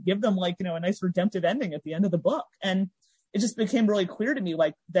if I didn't give them like, a nice redemptive ending at the end of the book. And it just became really clear to me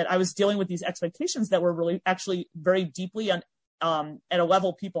like that I was dealing with these expectations that were really actually very deeply at a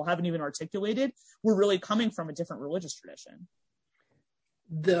level people haven't even articulated, were really coming from a different religious tradition.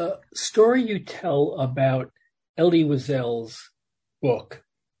 The story you tell about Elie Wiesel's book,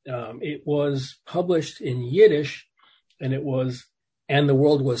 it was published in Yiddish, and the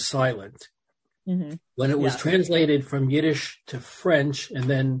world was silent. Mm-hmm. When it was translated from Yiddish to French and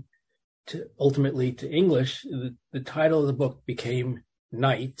then ultimately to English, the title of the book became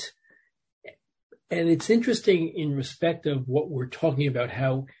Night. And it's interesting in respect of what we're talking about,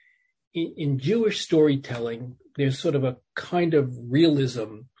 how in Jewish storytelling, there's sort of a kind of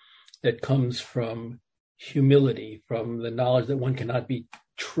realism that comes from humility, from the knowledge that one cannot be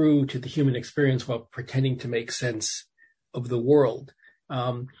true to the human experience while pretending to make sense of the world.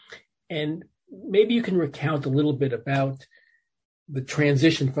 And maybe you can recount a little bit about the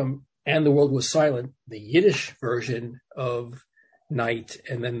transition from And the World Was Silent, the Yiddish version of Night,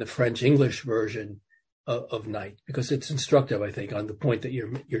 and then the French-English version of Night, because it's instructive, I think, on the point that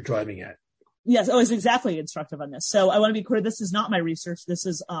you're driving at. Yes, it's exactly instructive on this. So I want to be clear, this is not my research. This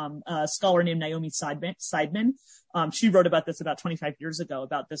is a scholar named Naomi Seidman. She wrote about this about 25 years ago,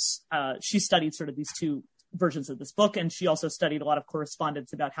 about this. She studied sort of these two versions of this book, and she also studied a lot of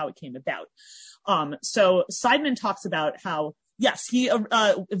correspondence about how it came about. So Seidman talks about how, yes,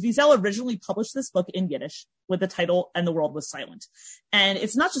 Wiesel originally published this book in Yiddish with the title And the World Was Silent. And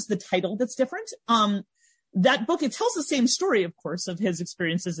it's not just the title that's different. That book, it tells the same story, of course, of his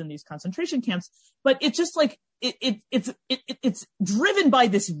experiences in these concentration camps, but it's just like, it's driven by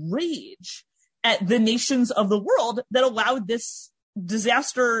this rage at the nations of the world that allowed this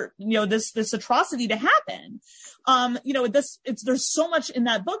disaster, this atrocity to happen. There's so much in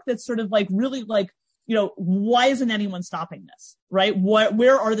that book that's sort of like really like, why isn't anyone stopping this, right?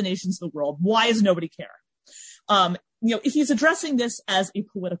 Where are the nations of the world? Why does nobody care? He's addressing this as a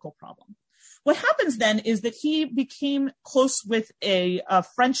political problem. What happens then is that he became close with a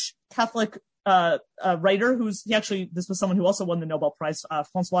French Catholic writer this was someone who also won the Nobel Prize,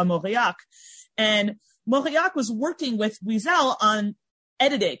 François Mauriac. And Mauriac was working with Wiesel on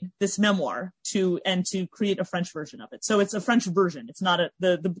editing this memoir to create a French version of it. So it's a French version. It's not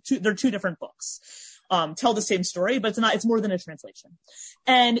they're two different books. Tell the same story, but it's more than a translation.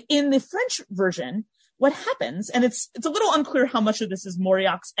 And in the French version, what happens, and it's a little unclear how much of this is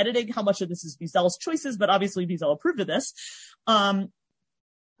Mauriac's editing, how much of this is Wiesel's choices, but obviously Wiesel approved of this.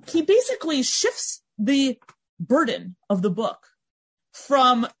 He basically shifts the burden of the book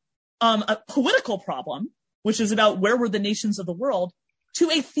from a political problem, which is about where were the nations of the world,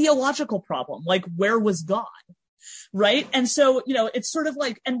 to a theological problem, like where was God, right? And so, it's sort of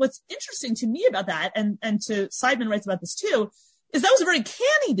like, and what's interesting to me about that, and to Seidman writes about this too, is that was a very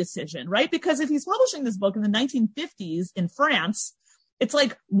canny decision, right? Because if he's publishing this book in the 1950s in France, it's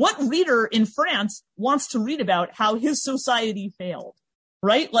like, what reader in France wants to read about how his society failed,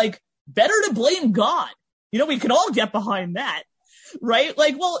 right? Like, better to blame God. We can all get behind that, right?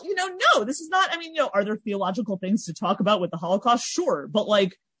 Like, well, no, this is not, are there theological things to talk about with the Holocaust? Sure. But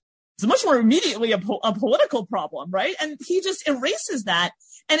like, it's much more immediately a political problem, right? And he just erases that.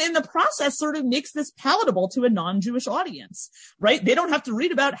 And in the process sort of makes this palatable to a non-Jewish audience, right? They don't have to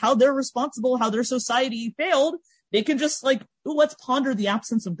read about how they're responsible, how their society failed. They can just like, let's ponder the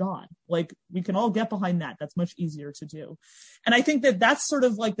absence of God. Like, we can all get behind that. That's much easier to do. And I think that that's sort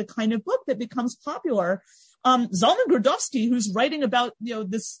of like the kind of book that becomes popular. Zalman Gordowski, who's writing about,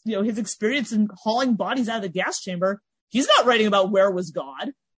 his experience in hauling bodies out of the gas chamber, he's not writing about where was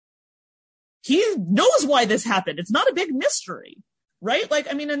God. He knows why this happened. It's not a big mystery, right? Like,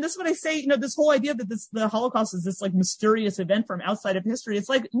 and this is what I say, this whole idea that the Holocaust is this like mysterious event from outside of history. It's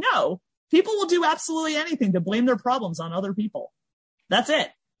like, no, people will do absolutely anything to blame their problems on other people. That's it.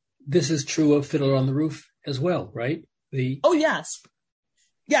 This is true of Fiddler on the Roof as well, right? Oh, yes.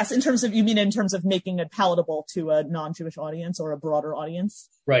 Yes, in terms of making it palatable to a non-Jewish audience or a broader audience.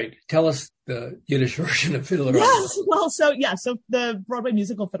 Right. Tell us the Yiddish version of Fiddler on the Roof. Well, so the Broadway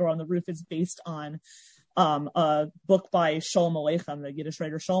musical Fiddler on the Roof is based on a book by Sholem Aleichem, the Yiddish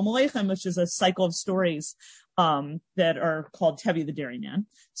writer Sholem Aleichem, which is a cycle of stories that are called Tevi the Dairyman.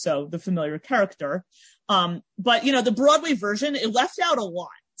 So the familiar character. But, the Broadway version, it left out a lot.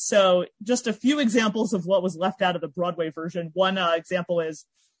 So just a few examples of what was left out of the Broadway version. One example is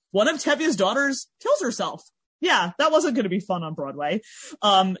one of Tevye's daughters kills herself. Yeah, that wasn't going to be fun on Broadway.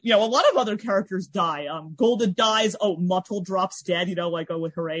 A lot of other characters die. Golda dies. Oh, Mottel drops dead.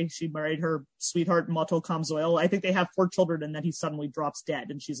 Hooray, she married her sweetheart, Mottel Kamzoil. I think they have 4 children, and then he suddenly drops dead,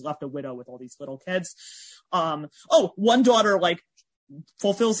 and she's left a widow with all these little kids. One daughter,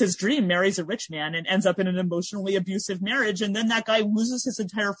 fulfills his dream, marries a rich man, and ends up in an emotionally abusive marriage. And then that guy loses his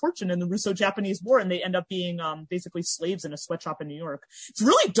entire fortune in the Russo-Japanese War, and they end up being basically slaves in a sweatshop in New York. It's a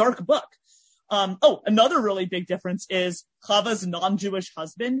really dark book. Another really big difference is Chava's non-Jewish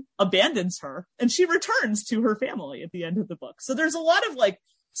husband abandons her, and she returns to her family at the end of the book. So there's a lot of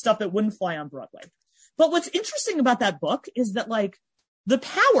stuff that wouldn't fly on Broadway. But what's interesting about that book is that the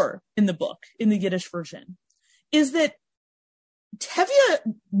power in the book, in the Yiddish version, is that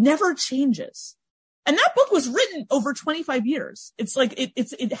Tevye never changes. And that book was written over 25 years. It's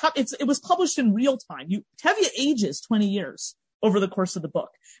it was published in real time. Tevye ages 20 years over the course of the book.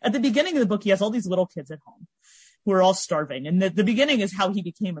 At the beginning of the book, he has all these little kids at home who are all starving. And the beginning is how he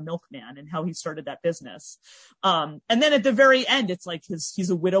became a milkman and how he started that business. And then at the very end, it's he's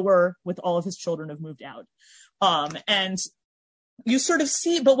a widower with all of his children have moved out. And you sort of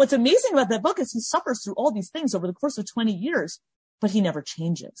see, but what's amazing about that book is he suffers through all these things over the course of 20 years, but he never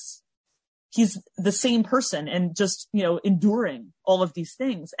changes. He's the same person and just, enduring all of these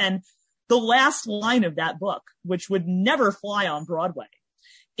things. And the last line of that book, which would never fly on Broadway,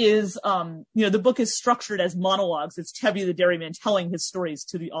 is, the book is structured as monologues. It's Tevye the dairyman telling his stories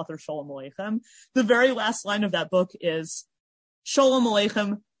to the author Sholem Aleichem. The very last line of that book is, Sholem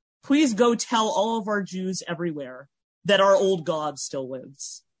Aleichem, please go tell all of our Jews everywhere that our old God still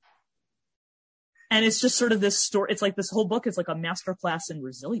lives. And it's just sort of this story. It's this whole book is a masterclass in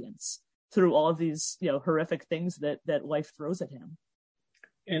resilience through all of these, horrific things that life throws at him.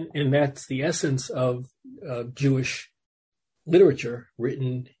 And that's the essence of Jewish literature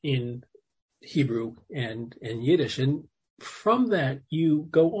written in Hebrew and Yiddish. And from that, you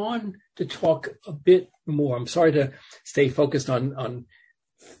go on to talk a bit more. I'm sorry to stay focused on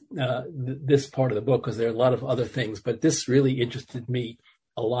this part of the book because there are a lot of other things, but this really interested me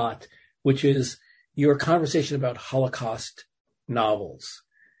a lot, which is your conversation about Holocaust novels.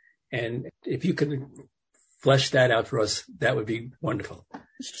 And if you can flesh that out for us, that would be wonderful.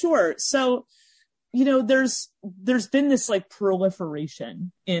 Sure. So, there's been this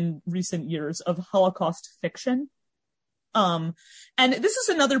proliferation in recent years of Holocaust fiction. And this is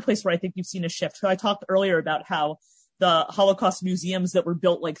another place where I think you've seen a shift. So I talked earlier about how the Holocaust museums that were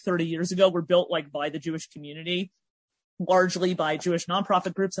built 30 years ago were built by the Jewish community, largely by Jewish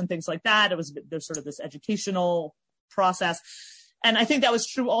nonprofit groups and things like that. There's sort of this educational process. And I think that was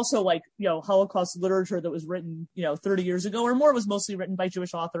true also, Holocaust literature that was written, 30 years ago or more was mostly written by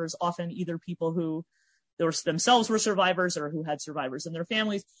Jewish authors, often either people who themselves were survivors or who had survivors in their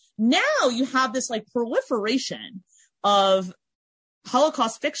families. Now you have this proliferation of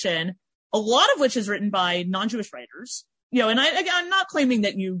Holocaust fiction, a lot of which is written by non-Jewish writers. And I'm not claiming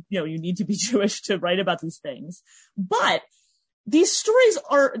that you need to be Jewish to write about these things, but these stories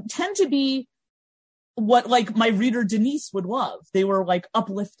tend to be what my reader Denise would love. They were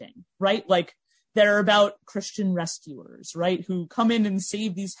uplifting, right? They're about Christian rescuers, right? Who come in and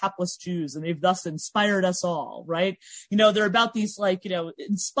save these hapless Jews, and they've thus inspired us all, right? They're about these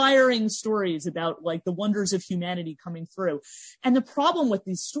inspiring stories about the wonders of humanity coming through. And the problem with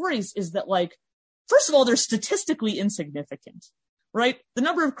these stories is that first of all, they're statistically insignificant, right? The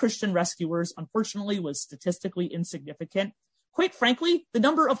number of Christian rescuers, unfortunately, was statistically insignificant. Quite frankly, the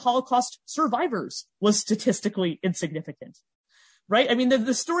number of Holocaust survivors was statistically insignificant, right? I mean,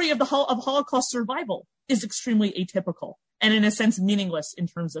 the story of Holocaust survival is extremely atypical and in a sense meaningless in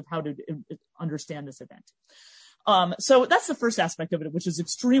terms of how to understand this event. So that's the first aspect of it, which is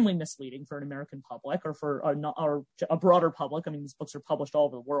extremely misleading for an American public or for a broader public. I mean, these books are published all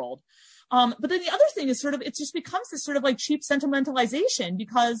over the world. But then the other thing is it just becomes this sort of cheap sentimentalization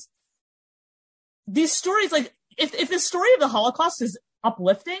because these stories, if the story of the Holocaust is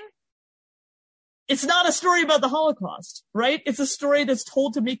uplifting, it's not a story about the Holocaust, right? It's a story that's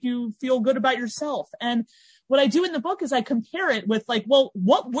told to make you feel good about yourself. And what I do in the book is I compare it with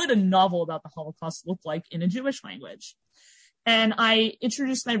what would a novel about the Holocaust look like in a Jewish language? And I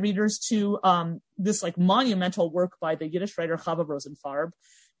introduce my readers to this monumental work by the Yiddish writer Chava Rosenfarb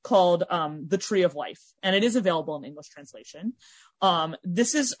called The Tree of Life, and it is available in English translation.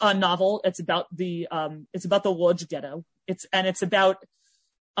 This is a novel. It's about the Lodz ghetto. It's about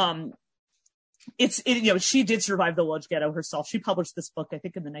she did survive the Łódź ghetto herself. She published this book, I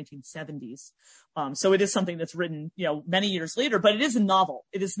think, in the 1970s. So it is something that's written, many years later, but it is a novel.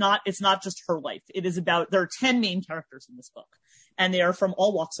 It's not just her life. There are 10 main characters in this book, and they are from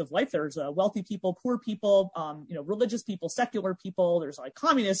all walks of life. There's wealthy people, poor people, religious people, secular people. There's like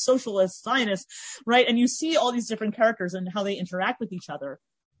communists, socialists, Zionists, right? And you see all these different characters and how they interact with each other.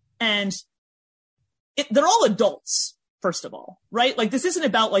 And they're all adults. First of all, right? Like, this isn't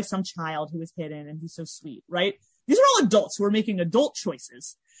about like some child who is hidden and who's so sweet, right? These are all adults who are making adult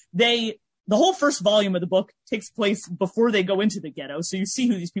choices. The whole first volume of the book takes place before they go into the ghetto. So you see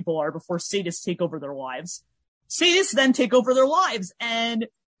who these people are before sadists take over their lives. Sadists then take over their lives, and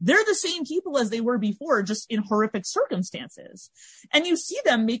they're the same people as they were before, just in horrific circumstances. And you see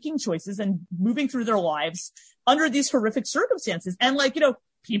them making choices and moving through their lives under these horrific circumstances. And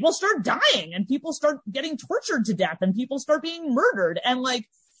people start dying, and people start getting tortured to death, and people start being murdered, and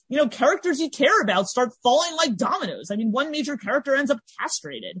characters you care about start falling like dominoes. I mean, one major character ends up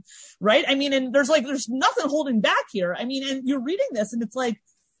castrated, right? I mean, and there's nothing holding back here. I mean, and you're reading this and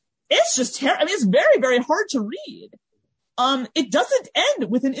it's just terrible. I mean, it's very, very hard to read. It doesn't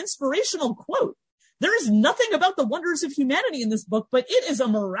end with an inspirational quote. There is nothing about the wonders of humanity in this book, but it is a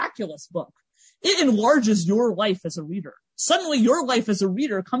miraculous book. It enlarges your life as a reader. Suddenly your life as a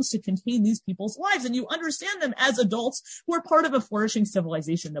reader comes to contain these people's lives, and you understand them as adults who are part of a flourishing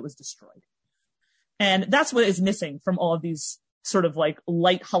civilization that was destroyed. And that's what is missing from all of these sort of like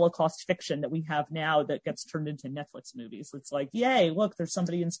light Holocaust fiction that we have now that gets turned into Netflix movies. It's like, yay, look, there's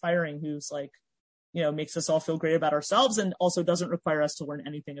somebody inspiring who's makes us all feel great about ourselves and also doesn't require us to learn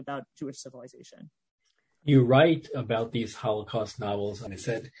anything about Jewish civilization. You write about these Holocaust novels, and I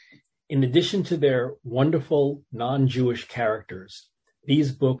said, in addition to their wonderful non-Jewish characters,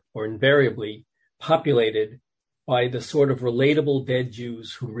 these books are invariably populated by the sort of relatable dead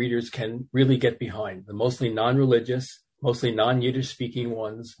Jews whom readers can really get behind, the mostly non-religious, mostly non-Yiddish speaking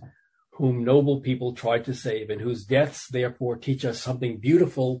ones whom noble people tried to save, and whose deaths therefore teach us something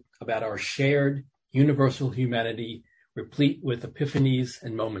beautiful about our shared universal humanity, replete with epiphanies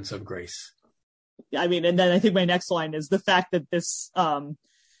and moments of grace. I mean, and then I think my next line is the fact that this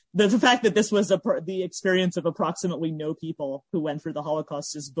was the experience of approximately no people who went through the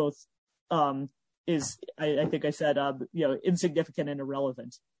Holocaust is both, I think I said, insignificant and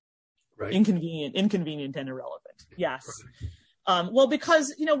irrelevant. Right. Inconvenient and irrelevant. Yes. Well,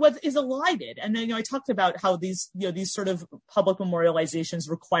 because, what is elided. And then, I talked about how these sort of public memorializations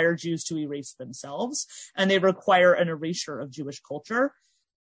require Jews to erase themselves, and they require an erasure of Jewish culture.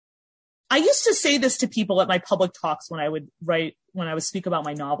 I used to say this to people at my public talks when I would speak about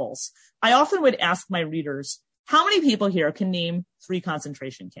my novels. I often would ask my readers, how many people here can name 3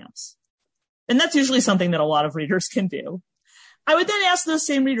 concentration camps? And that's usually something that a lot of readers can do. I would then ask those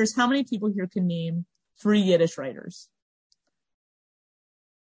same readers, how many people here can name 3 Yiddish writers?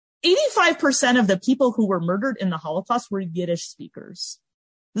 85% of the people who were murdered in the Holocaust were Yiddish speakers.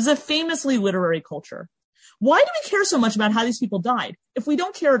 This is a famously literary culture. Why do we care so much about how these people died if we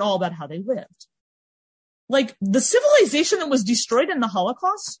don't care at all about how they lived? Like, the civilization that was destroyed in the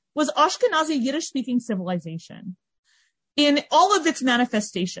Holocaust was Ashkenazi Yiddish-speaking civilization in all of its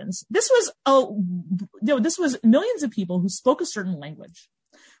manifestations. This was millions of people who spoke a certain language,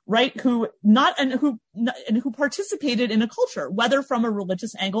 right? Who participated in a culture, whether from a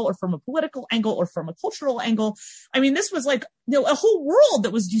religious angle or from a political angle or from a cultural angle. I mean, this was like, a whole world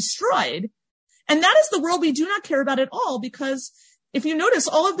that was destroyed. And that is the world we do not care about at all, because if you notice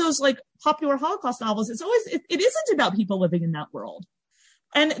all of those like popular Holocaust novels, it isn't about people living in that world.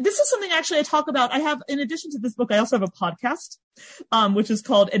 And this is something actually I talk about. I have, in addition to this book, I also have a podcast, which is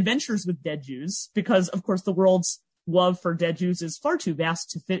called Adventures with Dead Jews, because of course the world's love for dead Jews is far too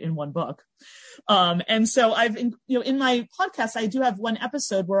vast to fit in one book. And so in my podcast, I do have one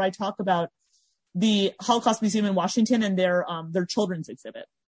episode where I talk about the Holocaust Museum in Washington and their children's exhibit,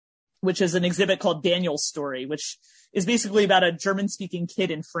 which is an exhibit called Daniel's Story, which is basically about a German-speaking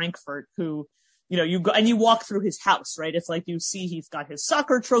kid in Frankfurt who, you go and you walk through his house, right? It's like you see he's got his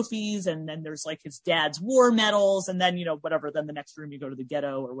soccer trophies, and then there's like his dad's war medals, and then, whatever, then the next room you go to the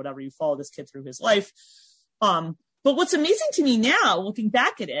ghetto or whatever, you follow this kid through his life. But what's amazing to me now, looking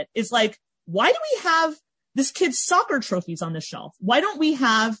back at it, is like, why do we have this kid's soccer trophies on the shelf? Why don't we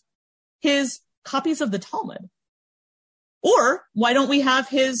have his copies of the Talmud? Or why don't we have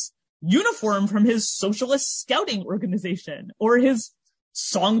his uniform from his socialist scouting organization, or his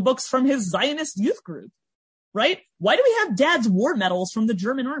songbooks from his Zionist youth group, right? Why do we have dad's war medals from the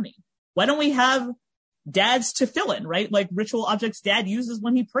German army? Why don't we have dad's tefillin, right? Like ritual objects dad uses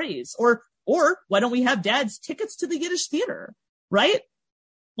when he prays. Or why don't we have dad's tickets to the Yiddish theater, right?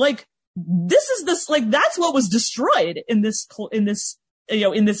 Like, that's what was destroyed in this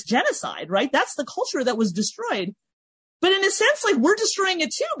genocide, right? That's the culture that was destroyed. But in a sense, like, we're destroying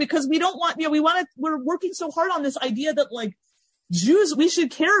it too, because we don't want, we're working so hard on this idea that, like, Jews, we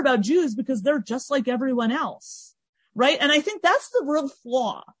should care about Jews because they're just like everyone else, right? And I think that's the real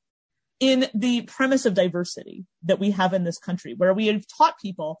flaw in the premise of diversity that we have in this country, where we have taught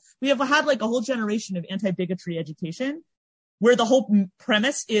people, we have had like a whole generation of anti-bigotry education, where the whole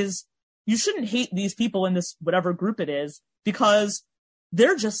premise is you shouldn't hate these people in this whatever group it is because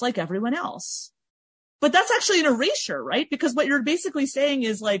they're just like everyone else. But that's actually an erasure, right? Because what you're basically saying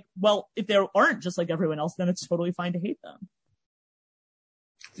is like, well, if they aren't just like everyone else, then it's totally fine to hate them.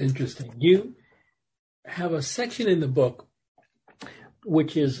 It's interesting. You have a section in the book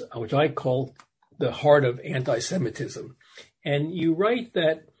which I call the heart of anti-Semitism. And you write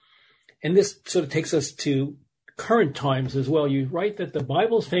that, and this sort of takes us to current times as well, you write that the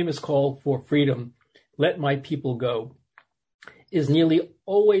Bible's famous call for freedom, let my people go, is nearly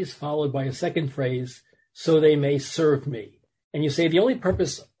always followed by a second phrase, so they may serve me. And you say the only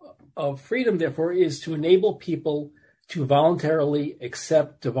purpose of freedom, therefore, is to enable people to voluntarily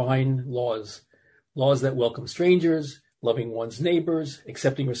accept divine laws that welcome strangers, loving one's neighbors,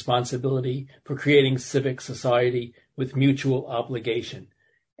 accepting responsibility for creating civic society with mutual obligation.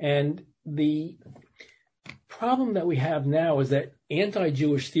 And the problem that we have now is that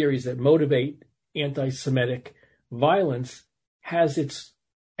anti-Jewish theories that motivate anti-Semitic violence has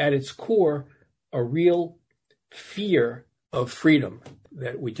at its core a real fear of freedom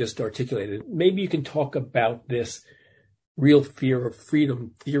that we just articulated. Maybe you can talk about this real fear of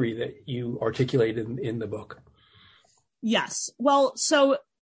freedom theory that you articulated in the book. Yes. Well, so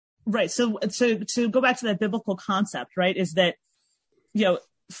to go back to that biblical concept, right, is that,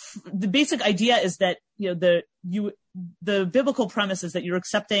 the basic idea is that, the biblical premise is that you're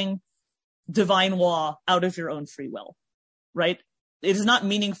accepting divine law out of your own free will, right? It is not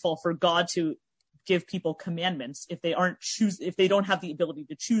meaningful for God to give people commandments if they don't have the ability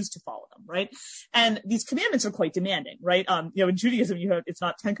to choose to follow them, right? And these commandments are quite demanding, right? In Judaism, it's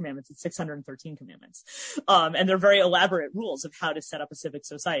not 10 commandments, it's 613 commandments. And they're very elaborate rules of how to set up a civic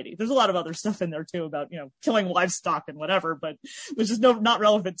society. There's a lot of other stuff in there too about, killing livestock and whatever, but which is not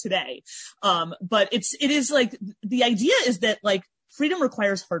relevant today. But it is like, the idea is that like freedom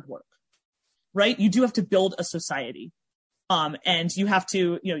requires hard work, right? You do have to build a society. And you have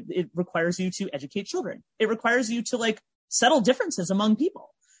to, it requires you to educate children. It requires you to like settle differences among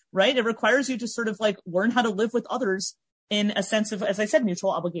people, right? It requires you to sort of like learn how to live with others in a sense of, as I said,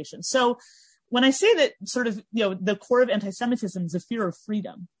 mutual obligation. So when I say that sort of, the core of anti-Semitism is a fear of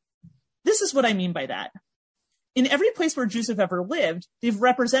freedom, this is what I mean by that. In every place where Jews have ever lived, they've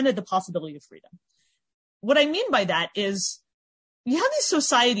represented the possibility of freedom. What I mean by that is you have these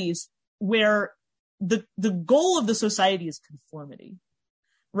societies where the goal of the society is conformity,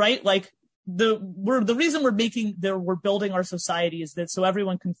 right? Like the reason we're building our society is that so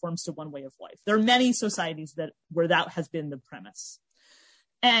everyone conforms to one way of life. There are many societies where that has been the premise.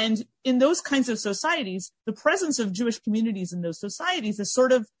 And in those kinds of societies, the presence of Jewish communities in those societies is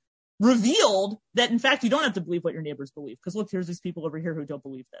sort of revealed that, in fact, you don't have to believe what your neighbors believe. Because look, here's these people over here who don't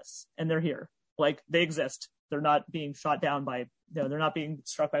believe this. And they're here. Like, they exist. They're not being shot down by, they're not being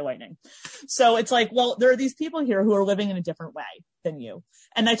struck by lightning. So it's like, well, there are these people here who are living in a different way than you.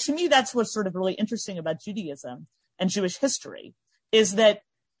 And to me, that's what's sort of really interesting about Judaism and Jewish history, is that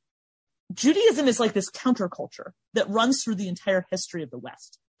Judaism is like this counterculture that runs through the entire history of the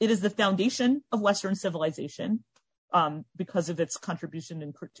West. It is the foundation of Western civilization, because of its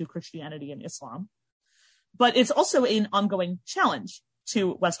contribution to Christianity and Islam. But it's also an ongoing challenge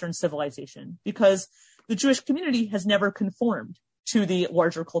to Western civilization, because the Jewish community has never conformed to the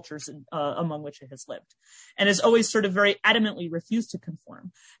larger cultures among which it has lived, and has always sort of very adamantly refused to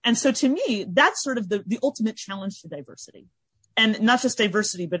conform. And so to me, that's sort of the ultimate challenge to diversity. And not just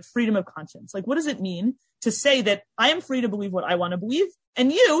diversity, but freedom of conscience. Like, what does it mean to say that I am free to believe what I want to believe,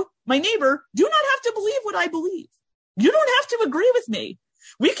 and you, my neighbor, do not have to believe what I believe? You don't have to agree with me.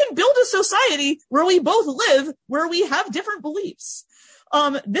 We can build a society where we both live, where we have different beliefs.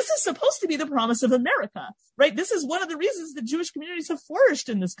 This is supposed to be the promise of America, right? This is one of the reasons that Jewish communities have flourished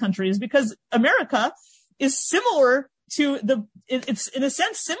in this country, is because America is similar to it's in a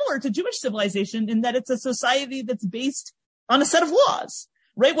sense similar to Jewish civilization in that it's a society that's based on a set of laws,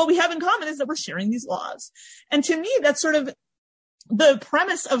 right? What we have in common is that we're sharing these laws. And to me, that's sort of the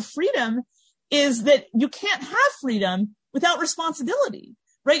premise of freedom, is that you can't have freedom without responsibility.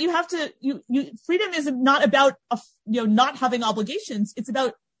 Right? You have to, freedom is not about, not having obligations. It's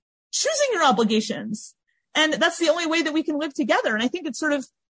about choosing your obligations. And that's the only way that we can live together. And I think it's sort of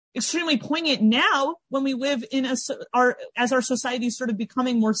extremely poignant now when we live in as our society is sort of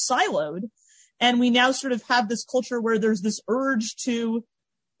becoming more siloed. And we now sort of have this culture where there's this urge to,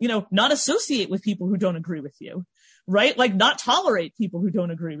 not associate with people who don't agree with you, right? Like not tolerate people who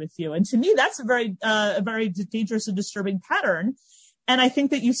don't agree with you. And to me, that's a very dangerous and disturbing pattern. And I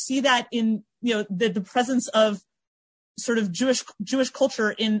think that you see that in, the presence of sort of Jewish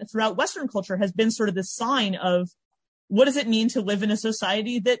culture throughout Western culture has been sort of the sign of what does it mean to live in a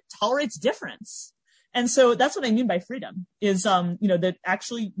society that tolerates difference? And so that's what I mean by freedom is, that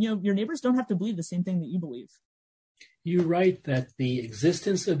actually, your neighbors don't have to believe the same thing that you believe. You write that the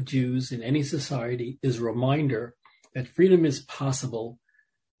existence of Jews in any society is a reminder that freedom is possible,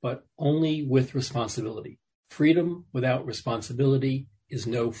 but only with responsibility. Freedom without responsibility is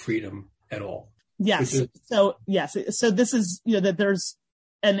no freedom at all. Yes. So this is, that there's,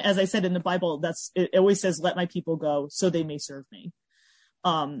 and as I said in the Bible, it always says, let my people go so they may serve me.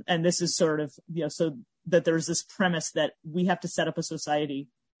 And this is sort of, so that there's this premise that we have to set up a society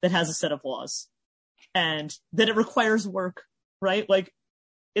that has a set of laws and that it requires work, right? Like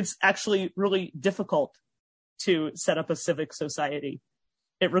it's actually really difficult to set up a civic society.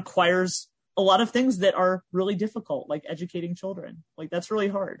 It requires a lot of things that are really difficult, like educating children. Like that's really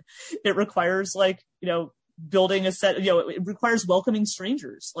hard. It requires building a set, it requires welcoming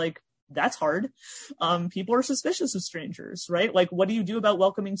strangers. Like that's hard. People are suspicious of strangers, right? Like what do you do about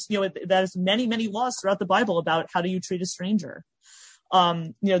welcoming, there's many, many laws throughout the Bible about how do you treat a stranger.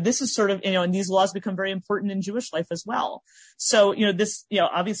 This is sort of, and these laws become very important in Jewish life as well. So, this,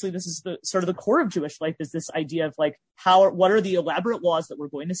 obviously this is the sort of the core of Jewish life is this idea of like what are the elaborate laws that we're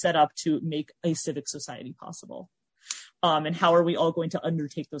going to set up to make a civic society possible? And how are we all going to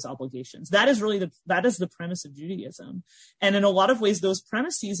undertake those obligations? That is really that is the premise of Judaism. And in a lot of ways, those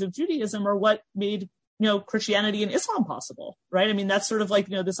premises of Judaism are what made, Christianity and Islam possible, right? I mean, that's sort of like,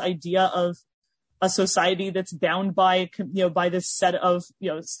 this idea of a society that's bound by this set of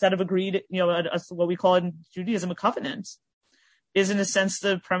agreed, what we call in Judaism, a covenant is in a sense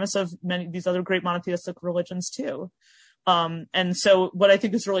the premise of many of these other great monotheistic religions too. And so what I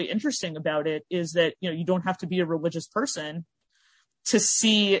think is really interesting about it is that, you don't have to be a religious person to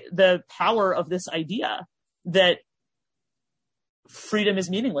see the power of this idea that freedom is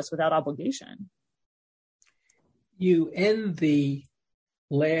meaningless without obligation. You end the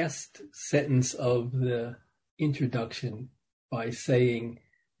last sentence of the introduction by saying,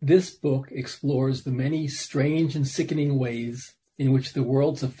 this book explores the many strange and sickening ways in which the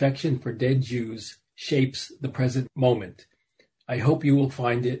world's affection for dead Jews shapes the present moment. I hope you will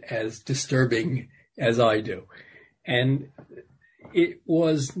find it as disturbing as I do. And it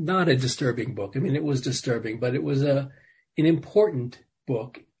was not a disturbing book. I mean, it was disturbing, but it was an important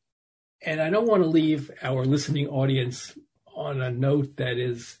book. And I don't want to leave our listening audience on a note that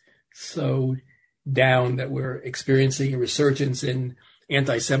is so down that we're experiencing a resurgence in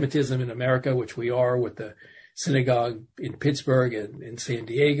anti-Semitism in America, which we are with the synagogue in Pittsburgh and in San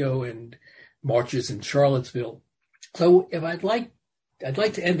Diego and marches in Charlottesville. So if I'd like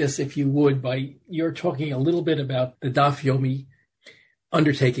to end this, if you would, by you're talking a little bit about the Daf Yomi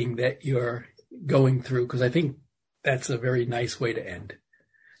undertaking that you're going through, because I think that's a very nice way to end.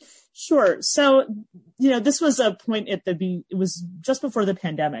 Sure. So, this was a point it was just before the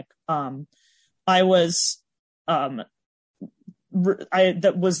pandemic. There was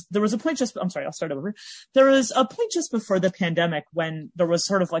a point just before the pandemic when there was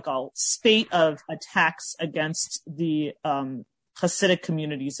sort of like a spate of attacks against the Hasidic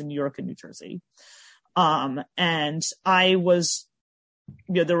communities in New York and New Jersey. And I was,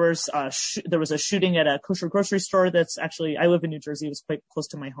 there was a shooting at a kosher grocery store that's actually, I live in New Jersey. It was quite close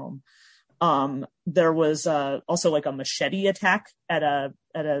to my home. There was also like a machete attack at a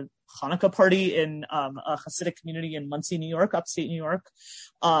Hanukkah party in a Hasidic community in Monsey, New York, upstate New York.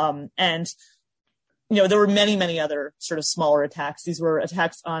 And there were many, many other sort of smaller attacks. These were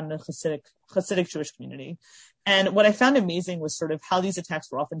attacks on the Hasidic Jewish community. And what I found amazing was sort of how these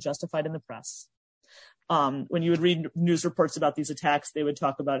attacks were often justified in the press. When you would read news reports about these attacks, they would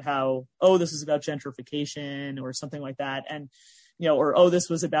talk about how, this is about gentrification or something like that. And, or, this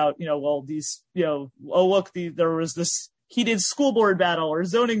was about, there was this heated school board battle or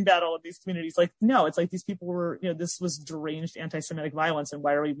zoning battle in these communities. Like, no, it's like these people were, this was deranged anti-Semitic violence. And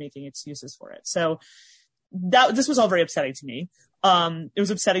why are we making excuses for it? So this was all very upsetting to me. It was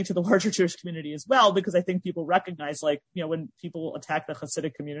upsetting to the larger Jewish community as well, because I think people recognize, like, when people attack the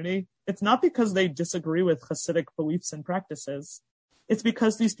Hasidic community, it's not because they disagree with Hasidic beliefs and practices. It's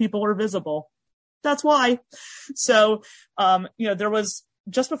because these people are visible. That's why. So, there was,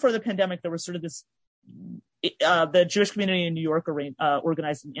 just before the pandemic, there was sort of this the Jewish community in New York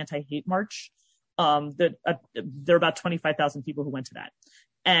organized an anti-hate march. There are about 25,000 people who went to that,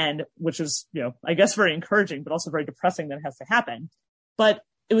 and which is, I guess very encouraging, but also very depressing that it has to happen. But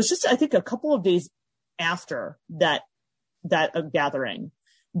it was just, I think, a couple of days after that gathering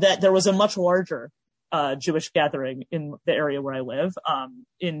that there was a much larger Jewish gathering in the area where I live,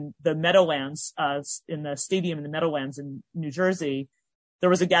 in the Meadowlands, in the stadium in the Meadowlands in New Jersey. There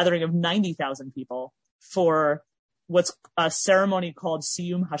was a gathering of 90,000 people for what's a ceremony called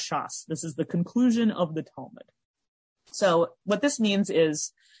Siyum Hashas. This is the conclusion of the Talmud. So what this means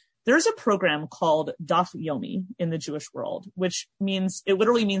is there's a program called Daf Yomi in the Jewish world, which means, it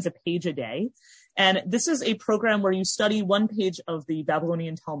literally means a page a day. And this is a program where you study one page of the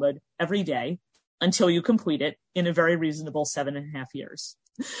Babylonian Talmud every day until you complete it in a very reasonable 7.5 years.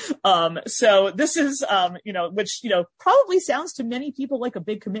 So this is, which, probably sounds to many people like a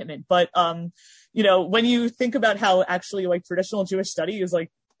big commitment, but, when you think about how actually like traditional Jewish study is like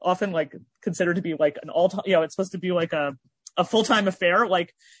often like considered to be like an all-time, it's supposed to be like a full-time affair.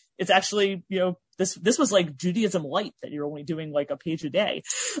 Like it's actually, this was like Judaism light, that you're only doing like a page a day.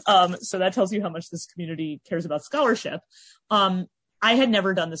 So that tells you how much this community cares about scholarship. I had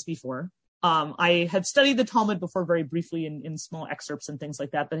never done this before. I had studied the Talmud before very briefly in small excerpts and things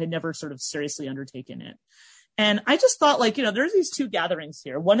like that, but had never sort of seriously undertaken it. And I just thought like, there's these two gatherings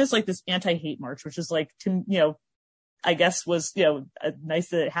here. One is like this anti-hate march, which is like, I guess was, nice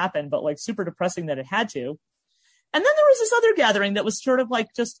that it happened, but like super depressing that it had to. And then there was this other gathering that was sort of like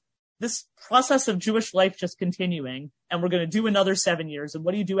just this process of Jewish life just continuing. And we're going to do another 7 years. And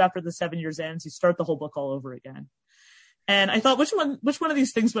what do you do after the 7 years ends? You start the whole book all over again. And I thought, which one of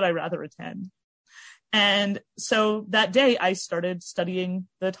these things would I rather attend? And so that day I started studying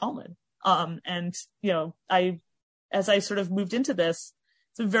the Talmud. As I sort of moved into this,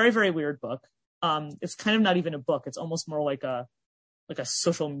 it's a very, very weird book. It's kind of not even a book. It's almost more like a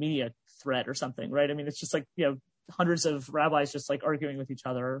social media thread or something, right? I mean, it's just like, hundreds of rabbis just like arguing with each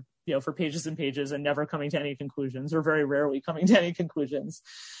other, for pages and pages and never coming to any conclusions, or very rarely coming to any conclusions.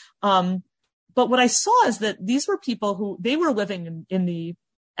 But what I saw is that these were people who, they were living in the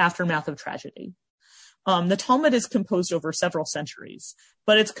aftermath of tragedy. The Talmud is composed over several centuries,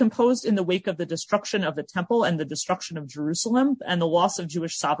 but it's composed in the wake of the destruction of the temple and the destruction of Jerusalem and the loss of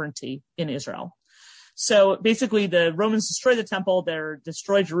Jewish sovereignty in Israel. So basically the Romans destroy the temple, they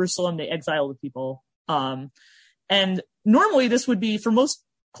destroy Jerusalem, they exile the people. And normally this would be, for most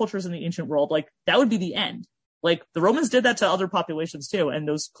cultures in the ancient world, like that would be the end. Like the Romans did that to other populations too, and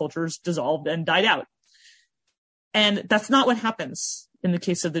those cultures dissolved and died out. And that's not what happens in the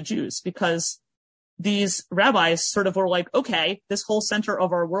case of the Jews, because these rabbis sort of were like, okay, this whole center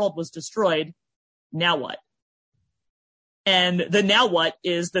of our world was destroyed. Now what? And the now what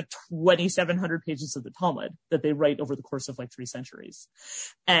is the 2,700 pages of the Talmud that they write over the course of like 3 centuries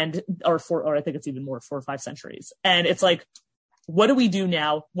or I think it's even more, 4 or 5 centuries. And it's like, what do we do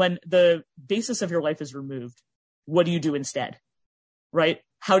now when the basis of your life is removed? What do you do instead? Right?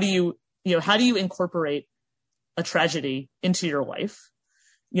 How do you incorporate a tragedy into your life?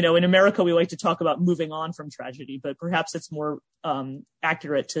 In America, we like to talk about moving on from tragedy, but perhaps it's more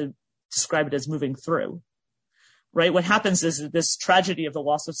accurate to describe it as moving through, right? What happens is this tragedy of the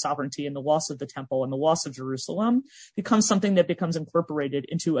loss of sovereignty and the loss of the temple and the loss of Jerusalem becomes something that becomes incorporated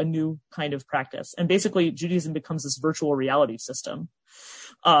into a new kind of practice. And basically, Judaism becomes this virtual reality system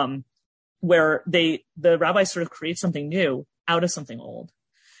where the rabbis sort of create something new out of something old.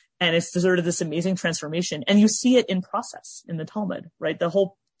 And it's sort of this amazing transformation. And you see it in process in the Talmud, right?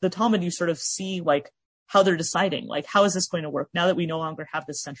 The Talmud, you sort of see like how they're deciding, like, how is this going to work now that we no longer have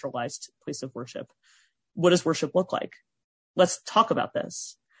this centralized place of worship? What does worship look like? Let's talk about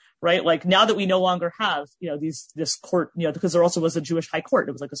this, right? Like now that we no longer have, this court, because there also was a Jewish high court.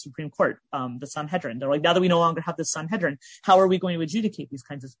 It was like a Supreme Court, the Sanhedrin. They're like, now that we no longer have this Sanhedrin, how are we going to adjudicate these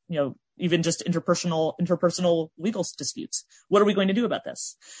kinds of, even just interpersonal legal disputes? What are we going to do about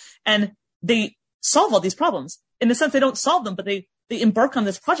this? And they solve all these problems. In the sense, they don't solve them, but they embark on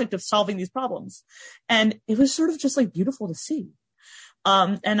this project of solving these problems. And it was sort of just like beautiful to see.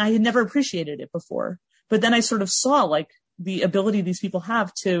 And I had never appreciated it before. But then I sort of saw like the ability these people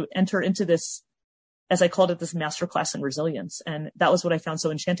have to enter into this, as I called it, this masterclass in resilience. And that was what I found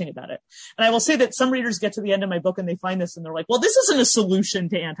so enchanting about it. And I will say that some readers get to the end of my book and they find this and they're like, well, this isn't a solution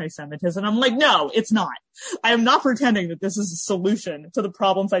to anti-Semitism. And I'm like, no, it's not. I am not pretending that this is a solution to the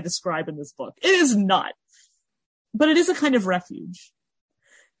problems I describe in this book. It is not. But it is a kind of refuge.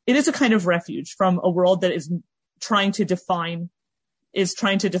 It is a kind of refuge from a world that is trying to define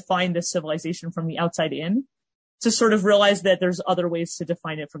this civilization from the outside in. sort of realize that there's other ways to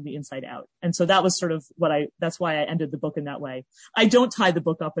define it from the inside out. And so that was sort of that's why I ended the book in that way. I don't tie the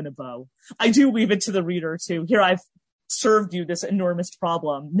book up in a bow. I do leave it to the reader to, here, I've served you this enormous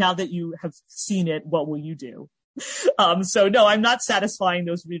problem. Now that you have seen it, what will you do? So no, I'm not satisfying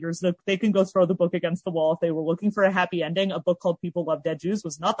those readers. They can go throw the book against the wall. If they were looking for a happy ending, a book called People Love Dead Jews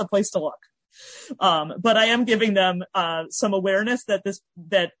was not the place to look. But I am giving them, some awareness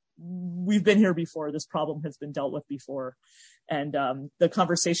that we've been here before. This problem has been dealt with before. And, the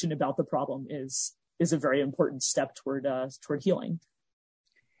conversation about the problem is a very important step toward healing.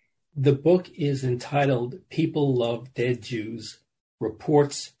 The book is entitled People Love Dead Jews,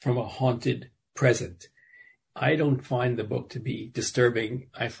 Reports from a Haunted Present. I don't find the book to be disturbing.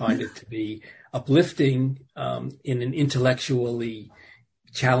 I find it to be uplifting, in an intellectually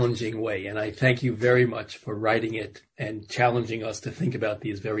challenging way. And I thank you very much for writing it and challenging us to think about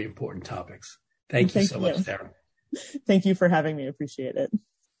these very important topics. Thank you so much, Sarah. Thank you for having me. I appreciate it.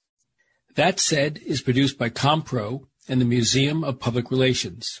 That Said is produced by Compro and the Museum of Public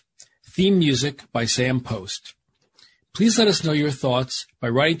Relations. Theme music by Sam Post. Please let us know your thoughts by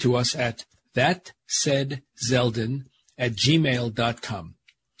writing to us at thatsaidzeldin@gmail.com.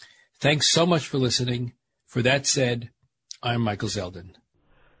 Thanks so much for listening. For That Said, I'm Michael Zeldin.